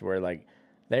dressage, where like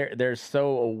they're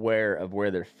so aware of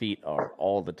where their feet are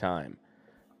all the time.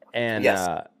 And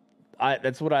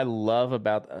that's what I love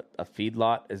about a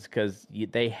feedlot, is because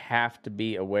they have to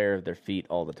be aware of their feet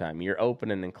all the time. You're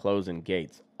opening and closing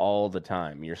gates all the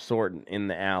time. You're sorting in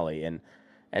the alley,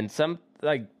 and some,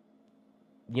 like,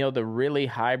 the really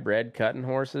high-bred cutting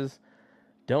horses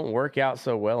don't work out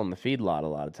so well in the feedlot a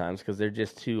lot of times because they're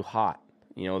just too hot.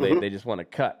 They just want to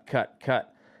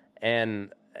cut,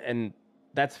 and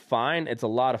that's fine. It's a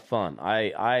lot of fun.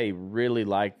 I really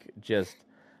like just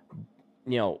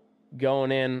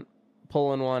going in,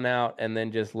 pulling one out, and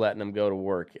then just letting them go to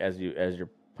work as you're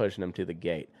pushing them to the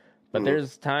gate. But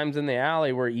there's times in the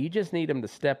alley where you just need them to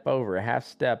step over a half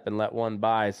step and let one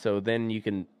by, so then you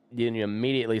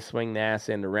immediately swing the ass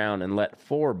end around and let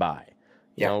four by.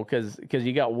 You know, because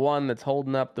you got one that's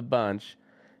holding up the bunch,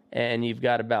 and you've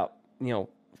got about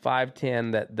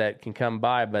 5-10 that can come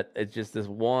by, but it's just this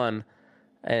one,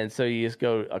 and so you just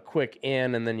go a quick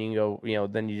in, and then you can go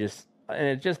then you just, and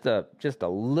it's just a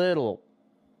little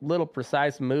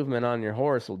precise movement on your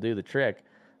horse will do the trick.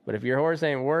 But if your horse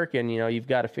ain't working, you've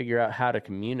got to figure out how to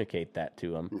communicate that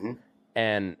to them. Mm-hmm.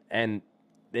 And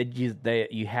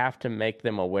you have to make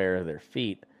them aware of their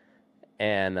feet.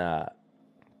 And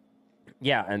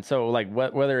yeah, and so like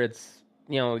whether it's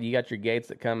you got your gaits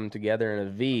that come together in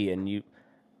a V, and you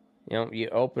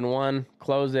open one,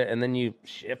 close it, and then you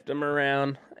shift them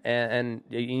around, and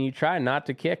you try not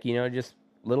to kick. Just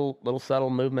little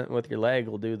subtle movement with your leg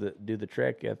will do the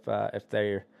trick.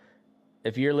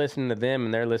 If you're listening to them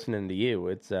and they're listening to you,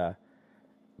 it's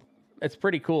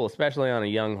pretty cool, especially on a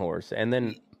young horse. And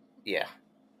then yeah,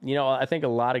 I think a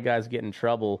lot of guys get in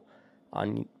trouble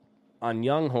on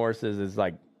young horses is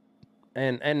like,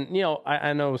 and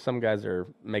I know some guys are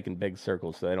making big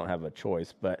circles so they don't have a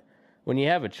choice, but when you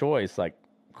have a choice, like,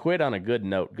 quit on a good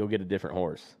note, go get a different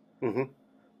horse. Mm-hmm.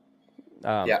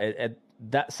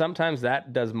 That sometimes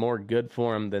that does more good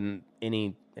for them than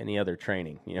any other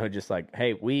training. Just like,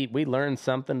 hey, we learned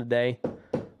something today.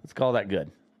 Let's call that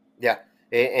good. Yeah,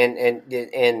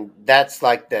 and that's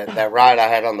like that ride I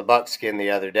had on the buckskin the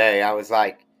other day. I was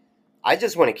like, I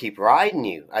just want to keep riding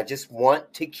you. I just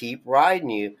want to keep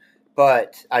riding you,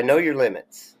 but I know your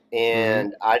limits,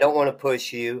 and I don't want to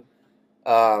push you.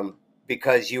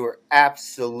 Because you were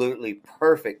absolutely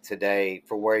perfect today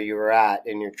for where you were at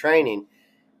in your training.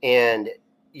 And,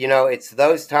 it's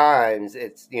those times,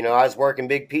 I was working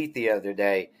Big Pete the other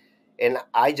day, and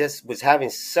I just was having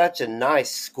such a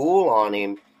nice school on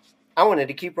him. I wanted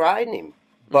to keep riding him,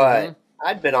 but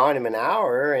I'd been on him an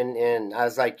hour, and I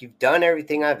was like, you've done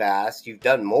everything I've asked. You've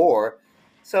done more.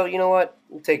 So you know what?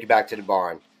 We'll take you back to the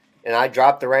barn. And I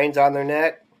dropped the reins on their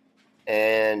neck,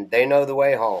 and they know the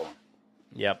way home.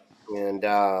 Yep. And,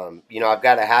 I've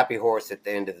got a happy horse at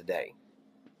the end of the day.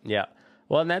 Yeah.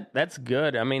 Well, and that's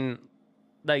good. I mean,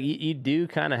 like, you do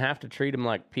kind of have to treat them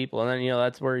like people. And then,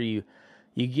 that's where you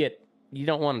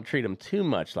don't want to treat them too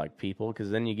much like people, because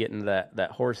then you get into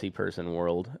that horsey person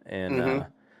world and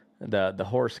the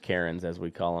horse Karens, as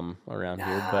we call them around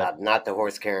here. But not the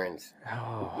horse Karens.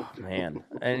 Oh, man.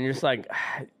 And you're just like...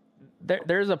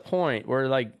 There's a point where,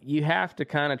 like, you have to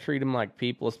kind of treat them like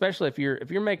people, especially if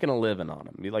you're making a living on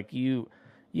them. Like, you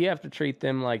have to treat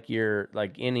them like you're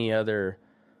like any other.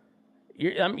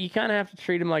 You kind of have to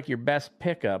treat them like your best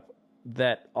pickup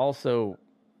that also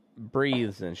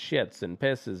breathes and shits and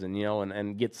pisses and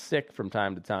and gets sick from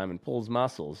time to time and pulls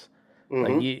muscles.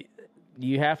 Like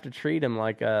you have to treat them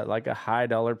like a high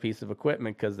dollar piece of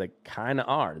equipment, because they kind of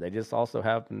are. They just also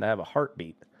happen to have a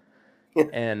heartbeat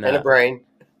and a brain.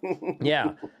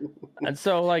 Yeah. And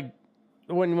so, like,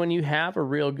 when you have a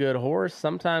real good horse,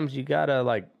 sometimes you gotta,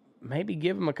 like, maybe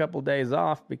give him a couple days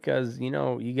off, because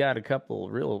you got a couple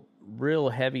real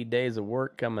heavy days of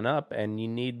work coming up, and you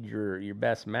need your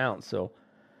best mount. So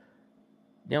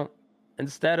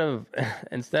instead of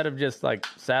just like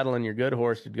saddling your good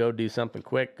horse to go do something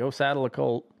quick, go saddle a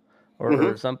colt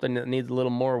or something that needs a little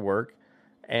more work,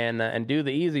 and do the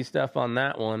easy stuff on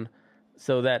that one,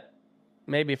 so that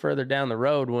maybe further down the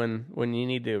road, when you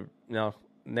need to,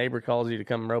 neighbor calls you to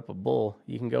come rope a bull,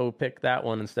 you can go pick that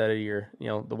one instead of your,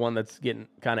 the one that's getting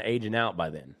kind of aging out by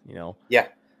then, Yeah.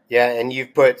 And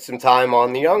you've put some time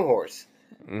on the young horse.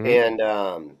 And,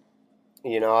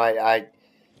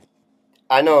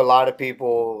 I know a lot of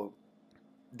people,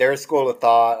 their school of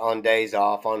thought on days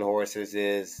off on horses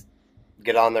is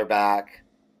get on their back,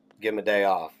 give them a day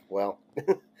off. Well,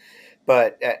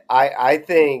 but I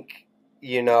think,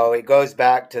 it goes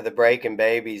back to the breaking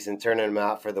babies and turning them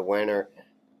out for the winter.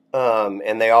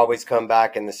 And they always come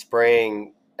back in the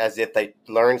spring as if they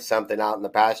learned something out in the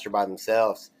pasture by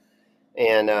themselves.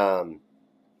 And I'm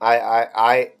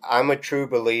a true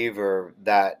believer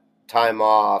that time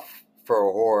off for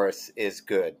a horse is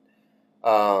good.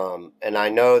 And I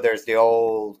know there's the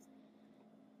old,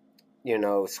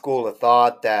 school of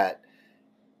thought that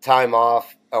time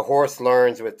off, a horse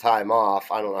learns with time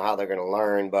off. I don't know how they're going to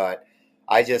learn, but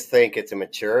I just think it's a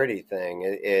maturity thing.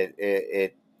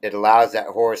 It allows that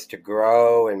horse to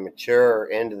grow and mature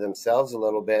into themselves a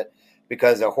little bit,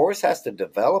 because a horse has to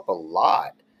develop a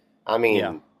lot. I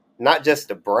mean, not just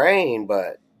the brain,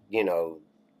 but,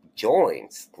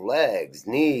 joints, legs,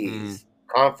 knees,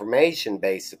 conformation,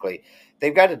 basically.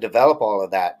 They've got to develop all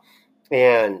of that.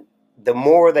 And the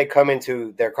more they come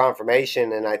into their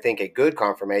conformation, and I think a good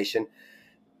conformation,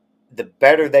 the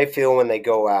better they feel when they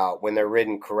go out, when they're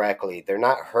ridden correctly. They're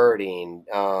not hurting.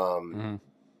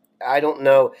 I don't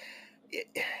know.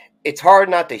 It's hard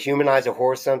not to humanize a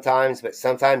horse sometimes, but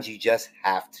sometimes you just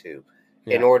have to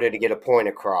in order to get a point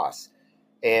across.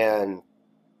 And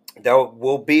there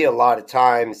will be a lot of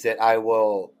times that I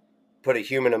will put a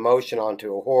human emotion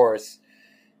onto a horse,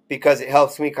 because it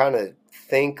helps me kind of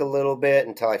think a little bit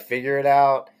until I figure it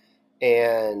out.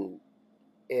 And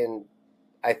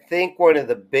I think one of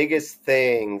the biggest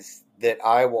things that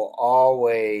I will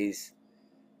always,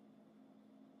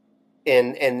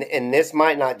 and this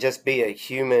might not just be a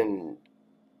human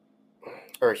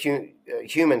or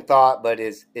human thought, but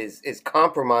is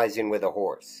compromising with a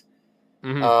horse.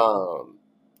 Mm-hmm.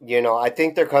 I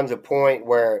think there comes a point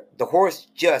where the horse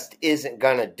just isn't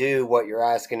going to do what you're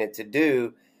asking it to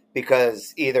do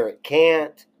because either it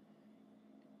can't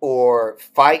or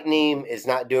fighting him is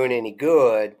not doing any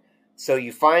good. So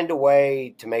you find a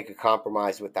way to make a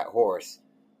compromise with that horse.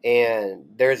 And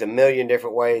there's a million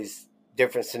different ways,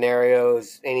 different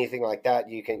scenarios, anything like that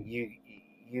you can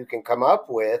come up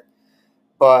with.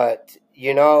 But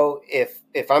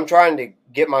if I'm trying to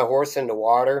get my horse into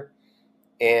water,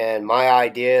 and my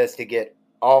idea is to get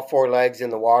all four legs in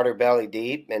the water belly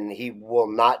deep, and he will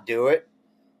not do it.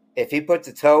 If he puts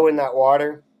a toe in that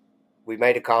water, we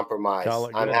made a compromise.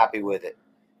 I'm happy with it.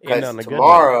 Because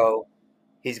tomorrow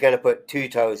he's going to put 2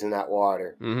 toes in that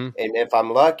water. Mm-hmm. And if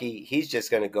I'm lucky, he's just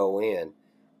going to go in.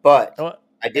 But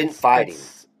I didn't fight him.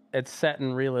 It's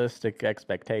setting realistic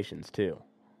expectations too.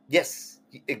 Yes.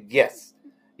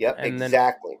 Yep, and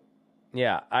exactly.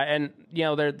 Then,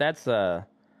 that's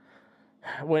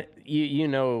what you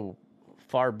know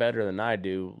far better than I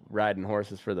do riding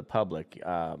horses for the public.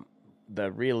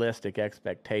 The realistic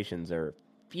expectations are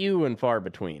few and far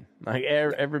between. Like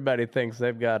everybody thinks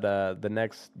they've got the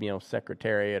next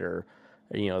secretariat or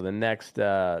the next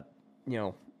name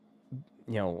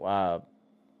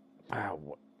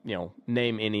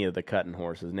any of the cutting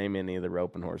horses, name any of the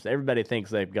roping horses. Everybody thinks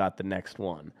they've got the next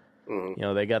one.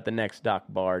 Mm-hmm. They got the next Doc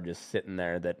Bar just sitting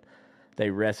there that they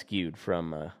rescued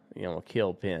from a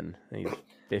kill pen. He's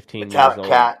 15 years old.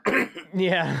 Cat.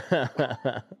 Yeah.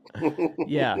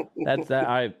 Yeah, that's that.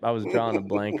 I was drawing a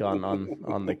blank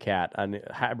on the cat. I knew,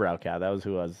 highbrow cat. That was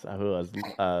who I was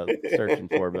searching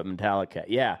for. But metallic cat.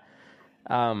 Yeah.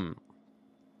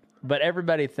 But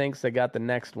everybody thinks they got the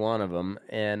next one of them,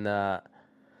 and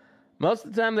most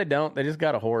of the time they don't. They just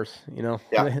got a horse.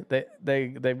 Yeah.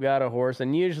 They've got a horse,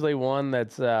 and usually one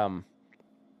that's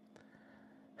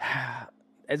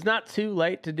it's not too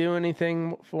late to do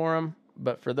anything for them.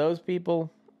 But for those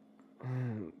people,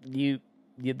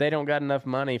 they don't got enough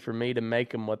money for me to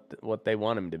make them what they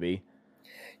want them to be.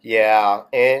 Yeah,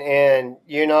 and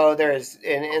there's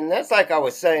and that's like I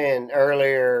was saying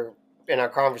earlier in our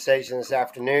conversation this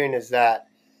afternoon, is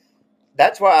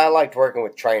that's why I liked working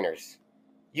with trainers.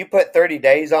 You put 30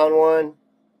 days on one,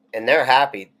 and they're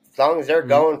happy as long as they're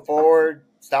going forward,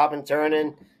 stopping,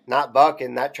 turning, not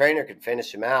bucking. That trainer can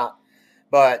finish them out.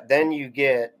 But then you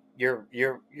get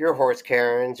your horse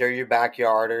Karens or your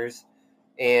backyarders,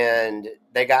 and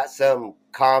they got some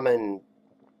common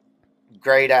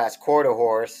great ass quarter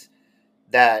horse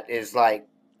that is like,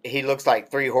 he looks like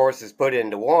 3 horses put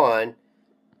into one,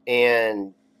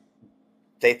 and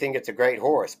they think it's a great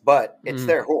horse, but it's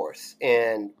their horse.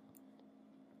 And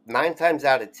 9 times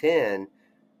out of 10,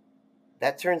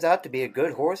 that turns out to be a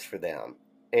good horse for them.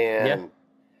 And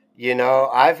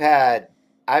I've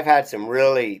had some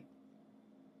really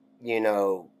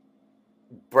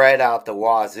bred out the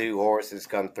wazoo horses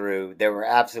come through. They were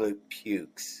absolute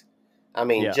pukes. I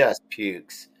mean, just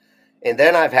pukes. And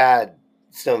then I've had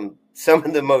some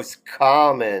of the most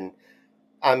common,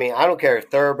 I mean, I don't care if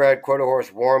thoroughbred, quarter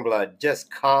horse, warm blood,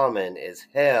 just common as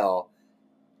hell,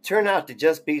 turn out to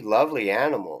just be lovely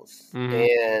animals.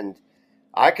 And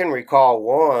I can recall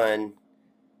one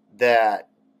that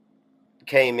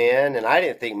came in, and I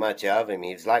didn't think much of him.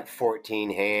 He was like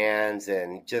 14 hands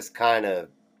and just kind of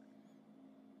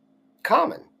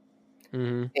common.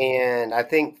 And I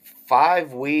think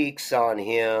 5 weeks on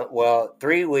him,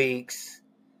 3 weeks,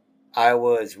 I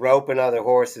was roping other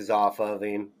horses off of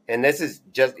him. And this is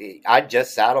I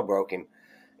just saddle broke him.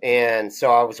 And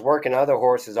so I was working other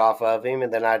horses off of him.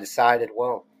 And then I decided,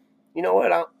 well, you know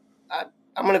what?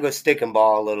 I'm going to go stick and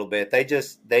ball a little bit. They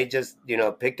just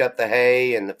picked up the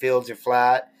hay and the fields are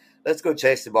flat. Let's go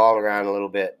chase the ball around a little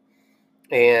bit.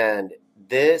 And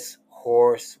this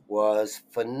horse was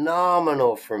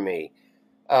phenomenal for me.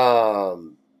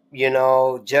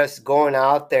 Just going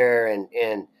out there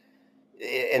and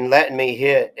letting me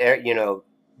hit,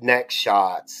 neck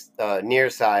shots, near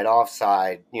side, off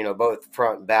side, both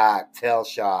front, back, tail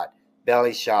shot,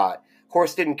 belly shot.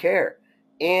 Horse didn't care.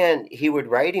 And he would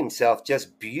rate himself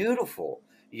just beautiful.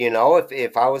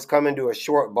 If I was coming to a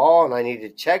short ball and I needed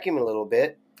to check him a little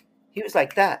bit, he was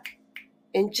like that.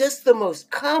 And just the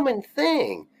most common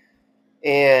thing.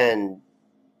 And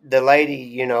the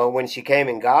lady, when she came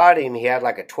and got him, he had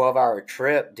like a 12-hour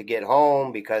trip to get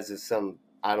home because of some,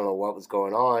 I don't know what was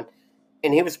going on.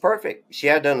 and he was perfect. She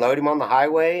had to unload him on the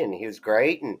highway, and he was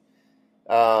great. And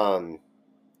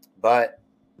but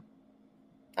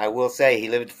I will say he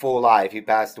lived a full life. He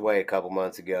passed away a couple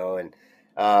months ago, and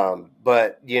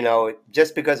but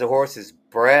just because a horse is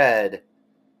bred,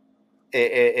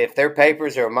 if their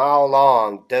papers are a mile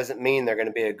long, doesn't mean they're going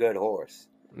to be a good horse.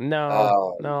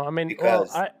 No, no. I mean, well,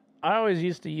 Because I always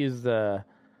used to use the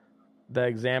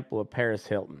example of Paris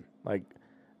Hilton. Like,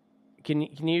 can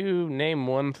you name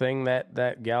one thing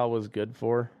that gal was good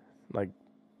for? Like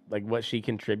what she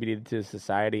contributed to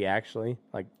society actually?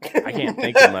 Like, I can't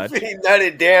think of much. Not a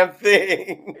damn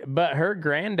thing. But her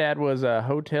granddad was a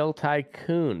hotel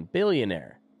tycoon,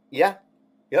 billionaire. Yeah.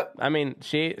 Yep. I mean,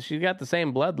 she got the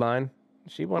same bloodline.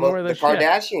 She won Well, more of the the shit.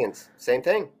 Kardashians, same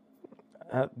thing.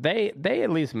 They at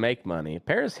least make money.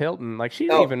 Paris Hilton, like she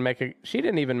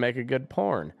didn't even make a good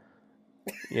porn.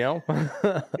 You know?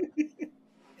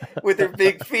 With her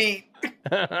big feet.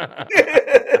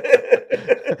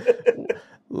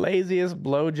 Laziest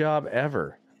blowjob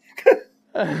ever.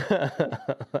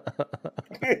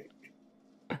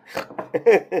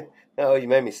 Oh, you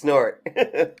made me snort.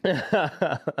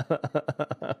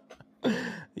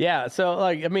 Yeah, so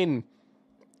like I mean,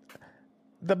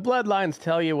 the bloodlines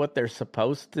tell you what they're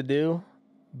supposed to do,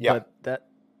 Yeah.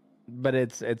 but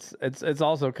it's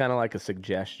also kind of like a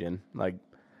suggestion. Like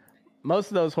most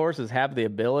of those horses have the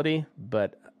ability,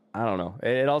 but I don't know.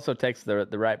 It also takes the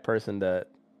right person to.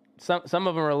 Some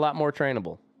of them are a lot more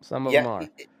trainable. Some of them are.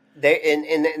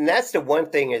 And that's the one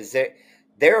thing is that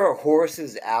there are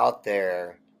horses out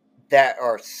there that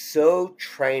are so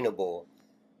trainable,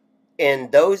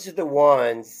 and those are the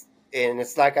ones. And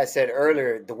it's like I said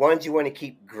earlier, the ones you want to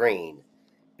keep green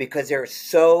because they're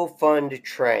so fun to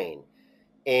train.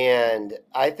 And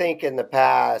I think in the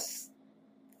past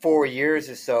 4 years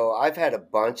or so, I've had a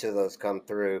bunch of those come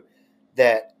through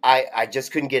that I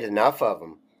just couldn't get enough of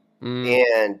them.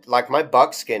 And like my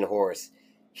buckskin horse,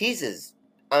 he's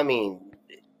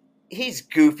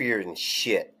goofier than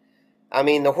shit. I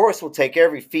mean, the horse will take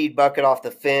every feed bucket off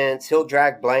the fence. He'll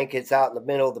drag blankets out in the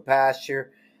middle of the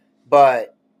pasture.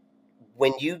 But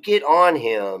when you get on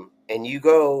him and you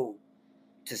go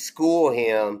to school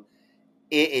him,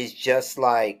 it is just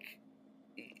like,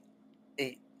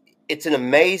 it's an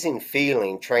amazing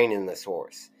feeling training this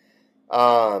horse.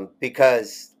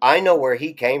 Because I know where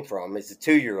he came from as a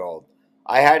 2-year-old.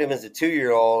 I had him as a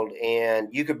 2-year-old, and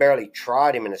you could barely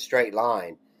trot him in a straight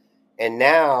line. And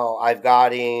now I've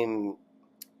got him,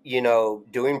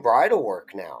 doing bridle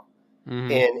work now.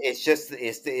 Mm-hmm. And it's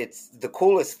the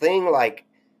coolest thing. Like,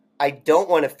 I don't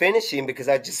want to finish him because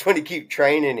I just want to keep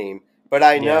training him. But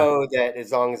I know that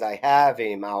as long as I have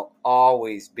him, I'll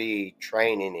always be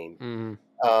training him.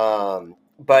 Mm-hmm.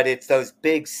 But it's those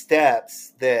big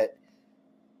steps that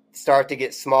start to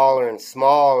get smaller and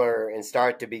smaller and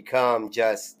start to become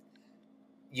just,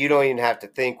 you don't even have to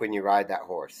think when you ride that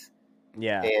horse.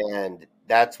 Yeah. And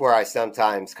that's where I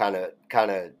sometimes kind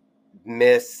of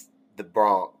miss the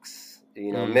broncs,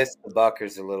 miss the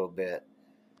buckers a little bit.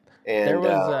 And there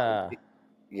was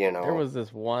there was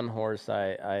this one horse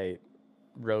I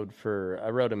rode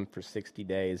him for 60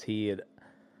 days. He had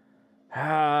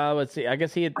let's see, I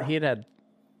guess he had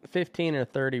 15 or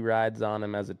 30 rides on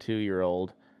him as a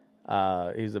 2-year-old.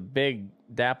 He's a big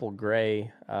dapple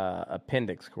gray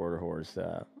appendix quarter horse,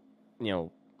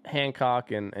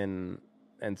 Hancock and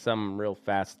some real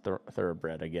fast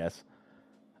thoroughbred, I guess.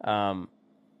 So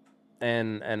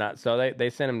they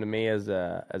sent him to me as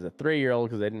a 3-year-old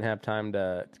because they didn't have time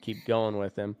to keep going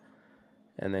with him,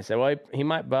 and they said, well, he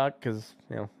might buck because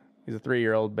he's a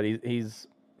 3-year-old, but he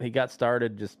got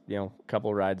started just a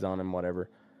couple rides on him, whatever,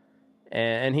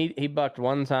 and he bucked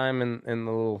one time in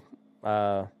the little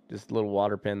just a little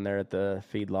water pen there at the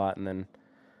feed lot, and then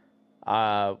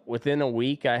within a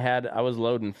week I was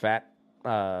loading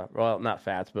not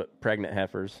fats, but pregnant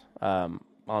heifers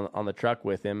on the truck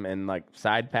with him, and like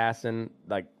side passing,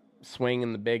 like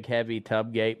swinging the big heavy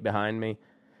tub gate behind me,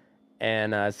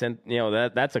 and sent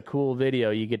that's a cool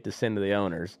video you get to send to the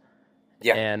owners.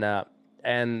 Yeah.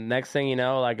 And next thing you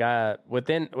know, like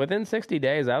within 60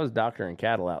 days I was doctoring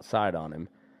cattle outside on him,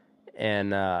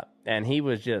 and he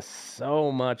was just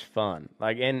so much fun.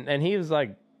 Like and he was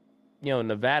like,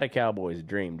 Nevada cowboy's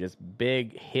dream, just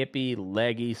big, hippie,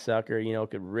 leggy sucker,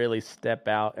 could really step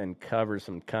out and cover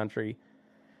some country.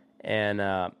 And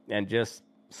just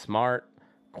smart,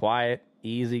 quiet,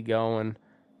 easy going.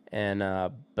 And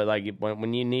but like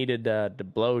when you needed to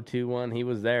blow 2-1, he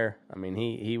was there. I mean,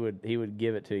 he would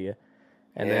give it to you.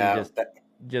 And then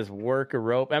just work a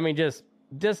rope. I mean, just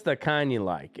the kind you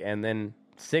like. And then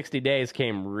 60 days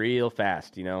came real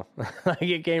fast, you know. Like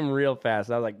it came real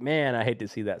fast. I was like, man, I hate to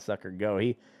see that sucker go.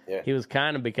 Yeah. He was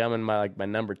kind of becoming my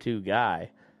number 2 guy,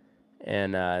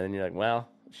 and then you're like, well,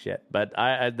 shit. But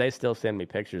they still send me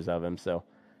pictures of him, so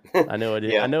I know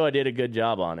Yeah. I did a good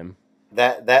job on him.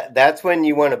 That's when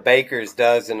you want a baker's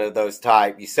dozen of those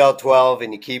type. You sell 12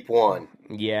 and you keep one,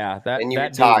 Yeah, and you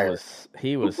that dude retire.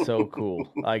 was so cool.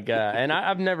 Like, and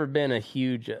I've never been a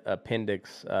huge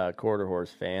appendix quarter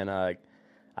horse fan.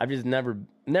 I've just never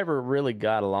really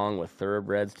got along with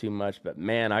thoroughbreds too much. But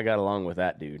man, I got along with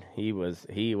that dude. He was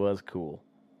cool.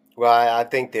 Well, I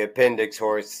think the appendix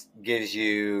horse gives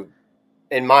you,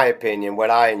 in my opinion, what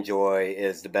I enjoy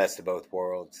is the best of both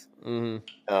worlds.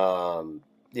 Mm-hmm.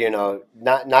 You know,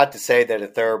 not to say that a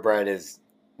thoroughbred is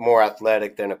more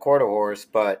athletic than a quarter horse,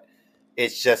 but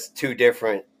it's just two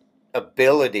different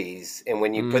abilities, and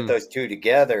when you put those two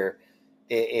together,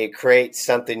 it creates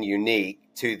something unique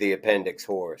to the appendix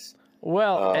horse.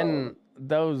 Well, and Um,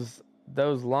 those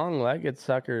long-legged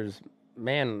suckers,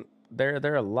 man,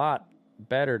 they're a lot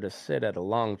better to sit at a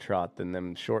long trot than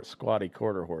them short, squatty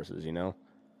quarter horses. You know,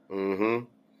 mm-hmm.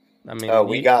 I mean,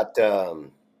 We got uh,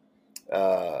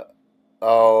 it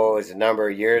was a number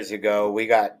of years ago. We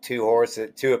got two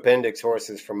appendix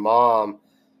horses from mom,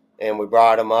 and we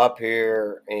brought them up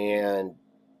here, and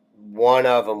one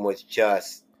of them was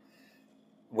just,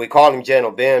 we called him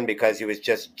Gentle Ben because he was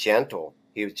just gentle.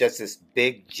 He was just this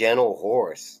big, gentle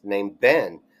horse named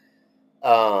Ben.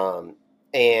 Um,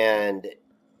 and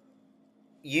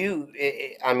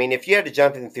I mean, if you had to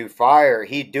jump him through fire,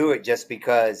 he'd do it just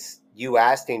because you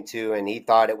asked him to, and he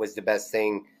thought it was the best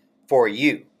thing for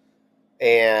you.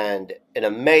 And an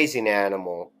amazing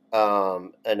animal,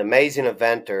 an amazing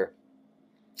eventer.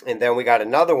 And then we got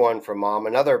another one from mom,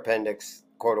 another appendix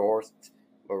quarter horse,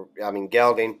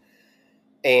 gelding.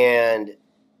 And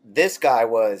this guy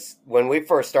was, when we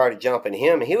first started jumping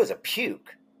him, he was a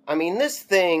puke. I mean, this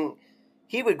thing,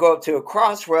 he would go up to a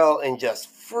cross rail and just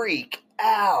freak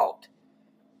out.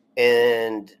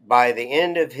 And by the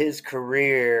end of his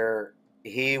career,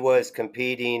 he was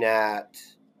competing at,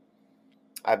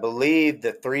 I believe,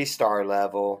 the 3-star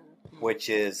level, which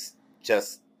is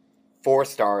just 4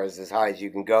 stars as high as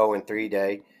you can go in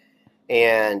 3-day.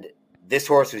 And this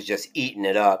horse was just eating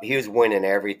it up. He was winning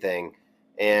everything.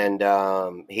 And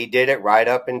he did it right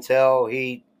up until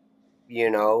he,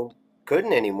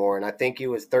 couldn't anymore. And I think he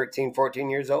was 13, 14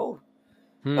 years old.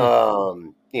 But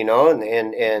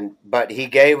he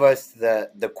gave us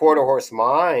the quarter horse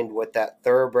mind with that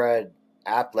thoroughbred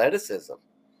athleticism.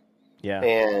 yeah,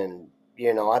 And,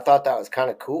 I thought that was kind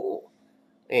of cool.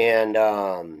 And,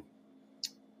 I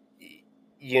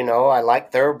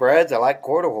like thoroughbreds. I like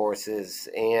quarter horses.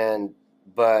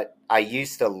 But I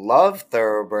used to love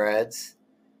thoroughbreds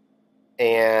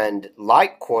and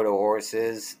like quarter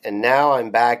horses. And now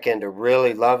I'm back into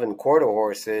really loving quarter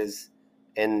horses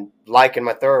and liking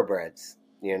my thoroughbreds.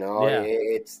 yeah.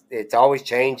 It's always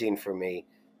changing for me,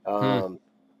 or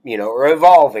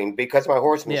evolving because my Yeah.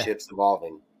 horsemanship's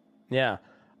evolving. Yeah.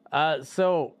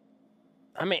 So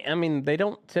I mean, they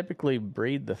don't typically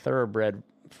breed the thoroughbred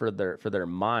for their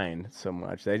mind so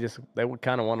much. They would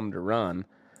kind of want them to run,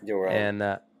 You're right.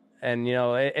 and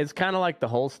it's kind of like the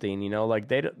Holstein. Like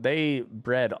they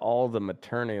bred all the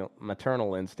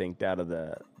maternal instinct out of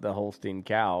the Holstein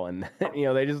cow, and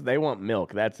they want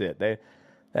milk. That's it.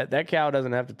 That cow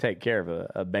doesn't have to take care of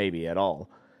a baby at all.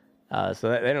 So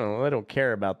they don't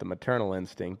care about the maternal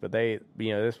instinct, but they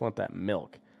just want that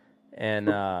milk, and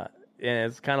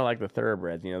it's kind of like the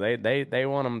thoroughbreds. They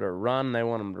want them to run. They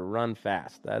want them to run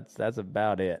fast. That's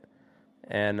about it.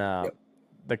 And Yep.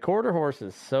 the quarter horse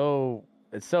is so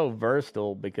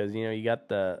versatile because you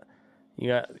got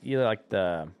like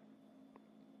the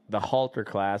halter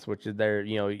class, which is there.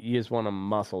 You just want them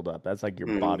muscled up. That's like your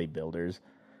bodybuilders.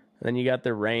 And then you got the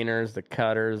reiners, the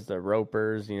cutters, the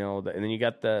ropers, and then you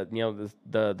got the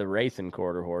racing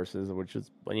quarter horses, which is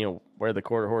where the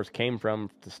quarter horse came from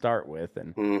to start with,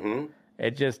 and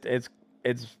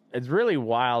it's really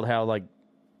wild how like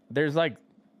there's like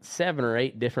 7 or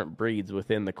 8 different breeds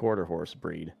within the quarter horse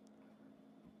breed.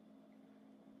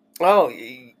 Oh,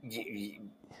 I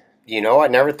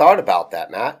never thought about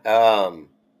that, Matt.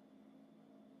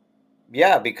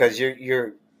 Yeah, because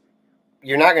you're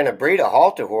not going to breed a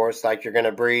halter horse like you're going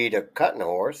to breed a cutting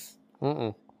horse.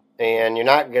 Mm-mm. And you're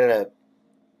not going to,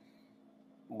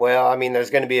 there's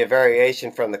going to be a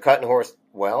variation from the cutting horse.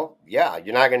 Well, yeah,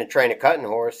 you're not going to train a cutting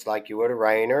horse like you would a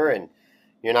reiner, and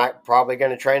you're not probably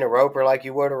going to train a roper like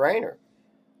you would a reiner.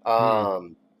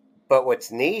 But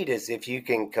what's neat is if you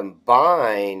can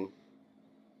combine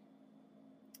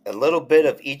a little bit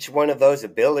of each one of those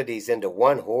abilities into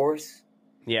one horse,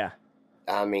 Yeah.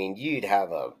 I mean, you'd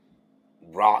have a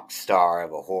rock star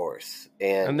of a horse,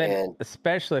 And then, and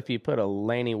especially if you put a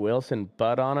Laney Wilson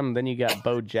butt on him, then you got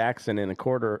Bo Jackson in a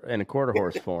quarter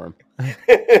horse form.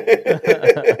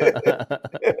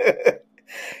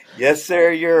 yes,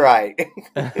 sir, you're right.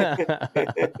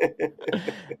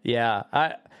 Yeah,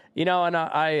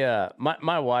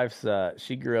 my wife's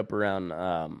she grew up around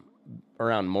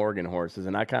Morgan horses,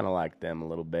 and I kind of like them a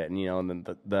little bit. And and then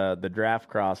the draft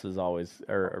crosses always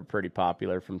are pretty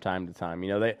popular from time to time.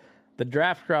 The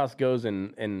draft cross goes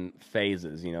in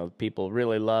phases. People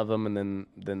really love them, and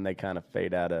then they kind of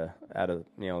fade out of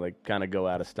they kind of go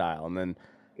out of style, and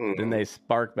then they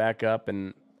spark back up.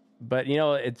 But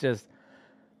it's just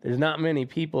there's not many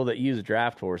people that use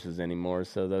draft horses anymore.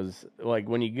 So those, like,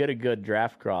 when you get a good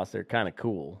draft cross, they're kind of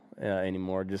cool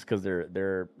anymore, just because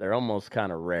they're almost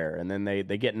kind of rare, and then they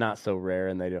get not so rare,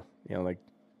 and they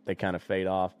kind of fade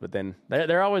off. But then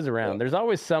they're always around. There's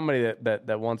always somebody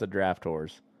that wants a draft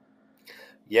horse.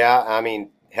 Yeah, I mean,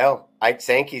 hell, Ike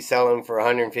Sankey's selling for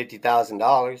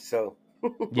 $150,000. So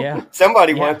Yeah,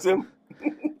 somebody yeah. wants him.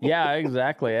 Yeah,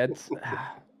 exactly. It's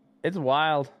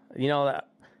wild. They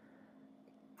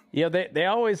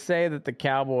always say that the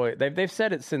cowboy. They've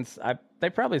said it since they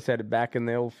probably said it back in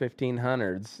the old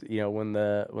 1500s. When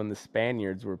the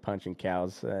Spaniards were punching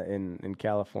cows in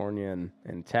California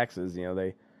and Texas.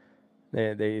 They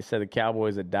said the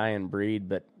cowboy's a dying breed.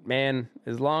 But man,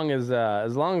 as long as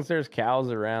there's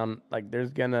cows around, like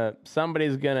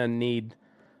somebody's gonna need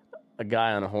a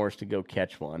guy on a horse to go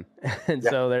catch one, and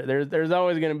so there's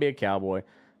always gonna be a cowboy.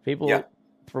 People. Yeah.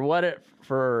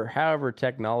 For however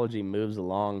technology moves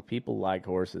along, people like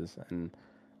horses, and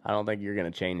I don't think you're going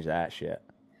to change that shit.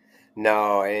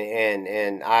 No,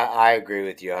 and I agree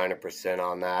with you 100%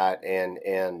 on that.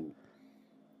 And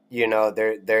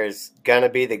there's going to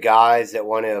be the guys that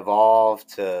want to evolve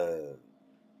to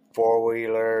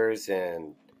four-wheelers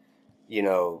and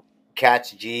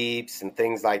catch Jeeps and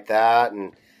things like that,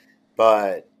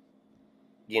 but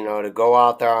to go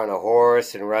out there on a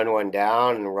horse and run one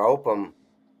down and rope them.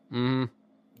 Mm-hmm.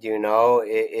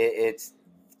 It's,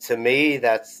 to me,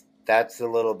 that's a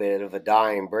little bit of a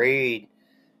dying breed,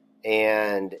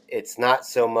 and it's not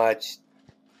so much.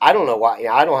 I don't know why.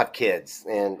 I don't have kids,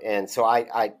 and so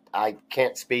I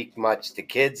can't speak much to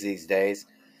kids these days.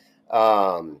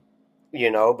 But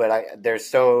there's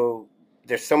so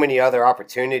many other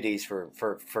opportunities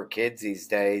for kids these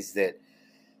days that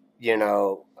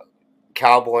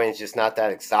cowboying is just not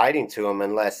that exciting to them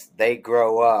unless they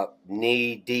grow up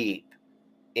knee deep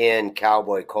in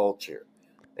cowboy culture,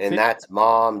 and that's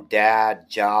mom, dad,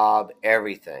 job,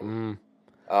 everything.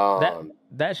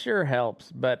 That sure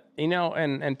helps, but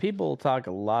and people talk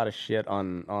a lot of shit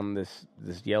on this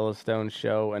Yellowstone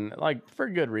show, and like for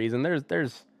good reason.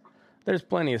 There's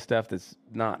plenty of stuff that's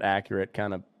not accurate,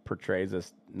 kind of portrays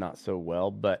us not so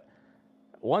well, but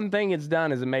one thing it's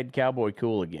done is it made cowboy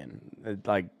cool again.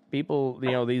 Like people,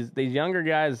 these younger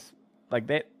guys, like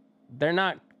they're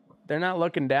not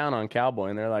looking down on cowboy,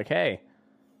 and they're like, hey,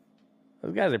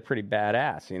 those guys are pretty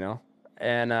badass,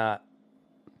 and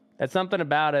that's something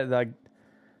about it. Like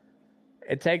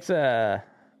it takes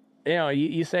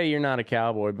you say you're not a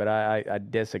cowboy, but I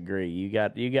disagree. You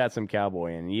got some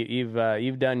cowboy, and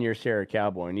you've done your share of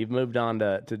cowboy, and you've moved on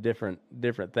to different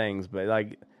things, but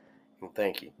like. Well,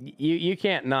 thank you. You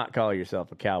can't not call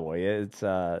yourself a cowboy. It's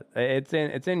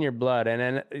in your blood,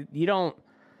 and you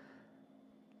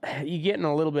get in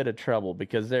a little bit of trouble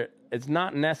because it's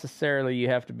not necessarily you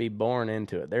have to be born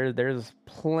into it. There's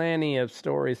plenty of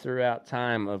stories throughout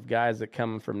time of guys that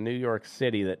come from New York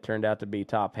City that turned out to be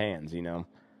top hands.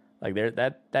 Like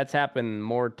that's happened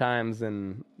more times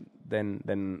than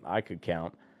I could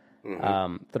count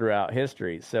throughout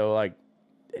history. So like.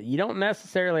 You don't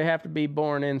necessarily have to be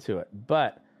born into it,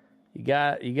 but you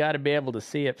got to be able to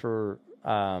see it for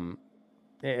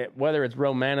whether it's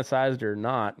romanticized or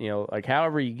not. Like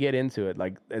however you get into it,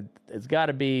 like it's got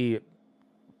to be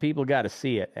people got to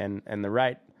see it, and the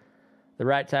right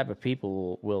type of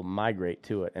people will migrate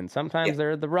to it, and sometimes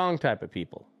they're the wrong type of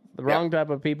people. The wrong type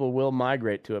of people will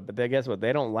migrate to it, but guess what?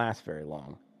 They don't last very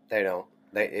long. They don't.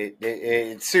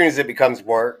 As soon as it becomes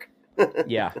work.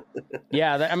 Yeah.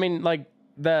 I mean, like.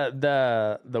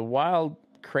 The wild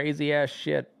crazy ass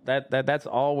shit that's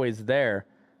always there,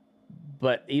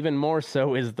 but even more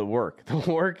so is the work. The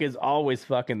work is always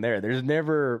fucking there. There's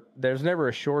never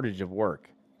a shortage of work.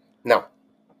 No,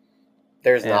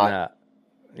 there's not.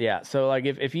 Yeah. So like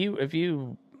if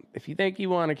you think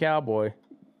you want a cowboy,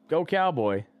 go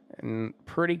cowboy, and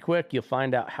pretty quick you'll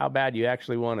find out how bad you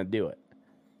actually want to do it.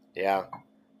 Yeah,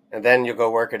 and then you'll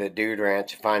go work at a dude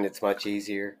ranch and find it's much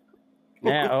easier.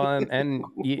 Yeah, well, and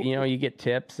you know, you get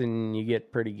tips and you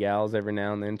get pretty gals every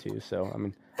now and then too. So I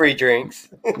mean, Free drinks.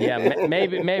 yeah,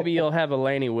 maybe you'll have a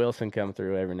Lainey Wilson come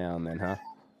through every now and then, huh?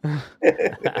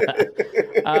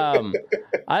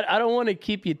 I don't want to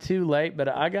keep you too late, but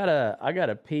I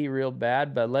gotta pee real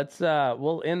bad. But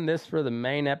we'll end this for the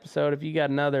main episode. If you got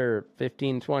another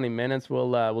 15, 20 minutes,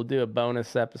 we'll do a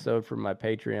bonus episode for my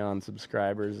Patreon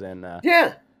subscribers. And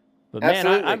yeah, but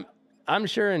absolutely. man, I'm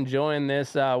sure enjoying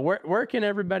this. Where can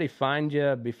everybody find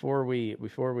you before we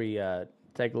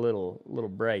take a little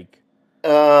break?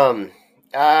 I'm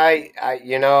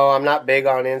not big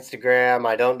on Instagram.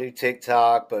 I don't do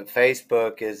TikTok, but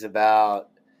Facebook is about.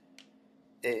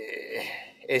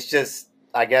 It's just,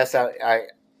 I guess,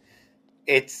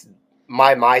 it's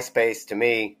my MySpace to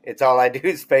me. It's all I do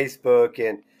is Facebook,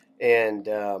 and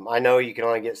I know you can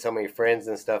only get so many friends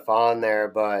and stuff on there,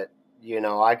 but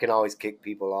I can always kick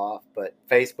people off. But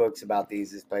Facebook's about the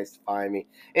easiest place to find me,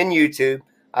 and YouTube.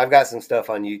 I've got some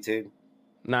stuff on YouTube.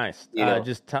 Nice.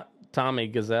 Just Tommy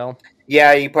Gesell.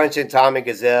 Yeah, you punch in Tommy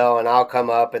Gesell, and I'll come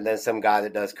up, and then some guy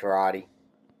that does karate.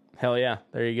 Hell yeah,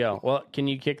 there you go. Well, can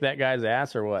you kick that guy's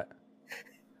ass or what?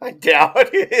 I doubt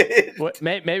it.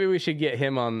 Maybe we should get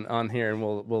him on here, and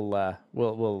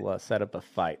we'll set up a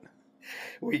fight.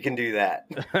 We can do that.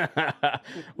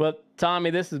 Well,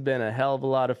 Tommy, this has been a hell of a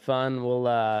lot of fun. We'll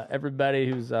everybody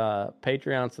who's a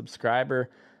Patreon subscriber,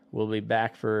 we'll be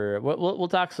back for we'll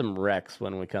talk some Rex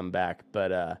when we come back.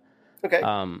 But okay.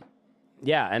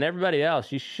 Yeah, and everybody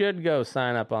else, you should go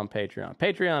sign up on Patreon.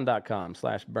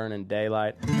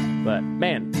 Patreon.com/burningdaylight. But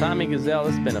man, Tommy Gesell,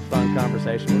 it's been a fun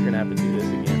conversation. We're gonna have to do this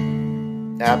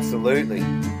again. Absolutely.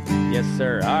 Yes,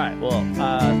 sir. All right. Well,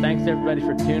 thanks everybody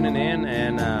for tuning in,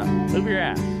 and move your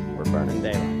ass. We're burning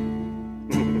daylight.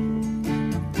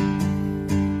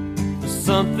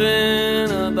 Something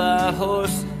about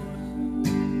horses,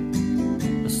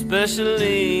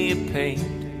 especially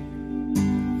paint.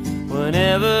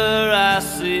 Whenever I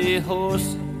see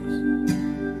horses,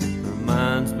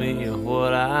 reminds me of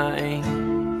what I ain't.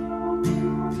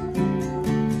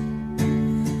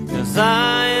 'Cause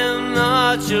I am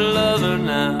not your lover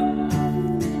now,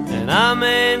 and I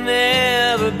may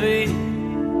never be.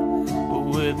 But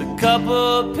with a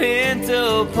couple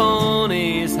pinto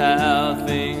ponies, how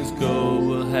things go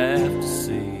we'll have to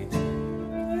see.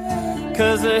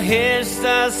 'Cause the hitched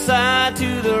outside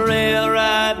to the rail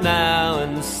right now,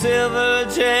 and the silver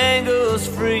jangle's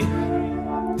free,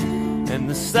 and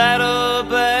the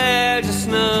saddlebags are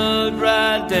snugged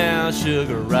right down,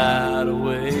 sugar right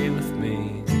away with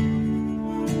me.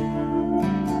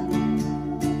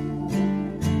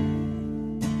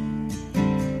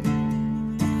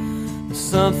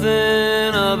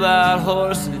 Something about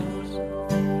horses,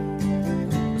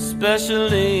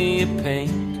 especially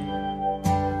paint.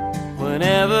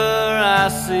 Whenever I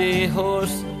see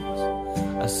horses,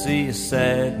 I see a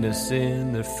sadness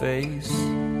in their face.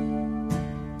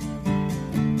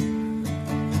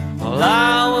 Well,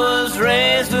 I was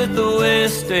raised with the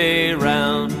waist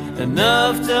around,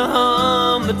 enough to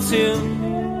hum a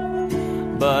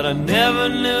tune, but I never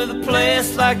knew the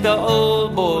place like the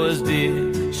old boys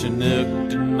did,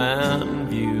 Chinook and Mountain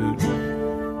View.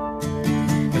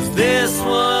 'Cause this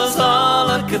was all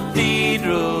a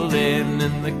cathedral then,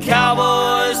 and the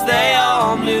cowboys, they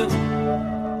all knew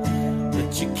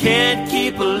that you can't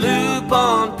keep a loop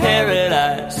on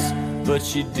paradise, but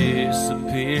she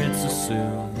disappeared so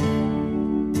soon.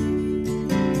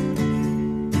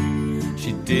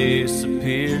 She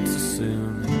disappeared so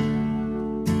soon.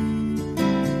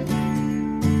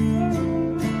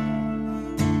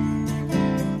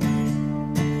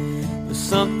 There's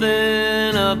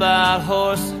something about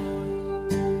horses,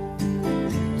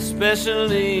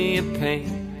 especially a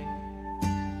paint.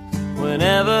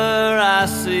 Whenever I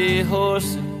see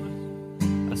horses,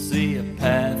 I see a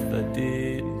path I did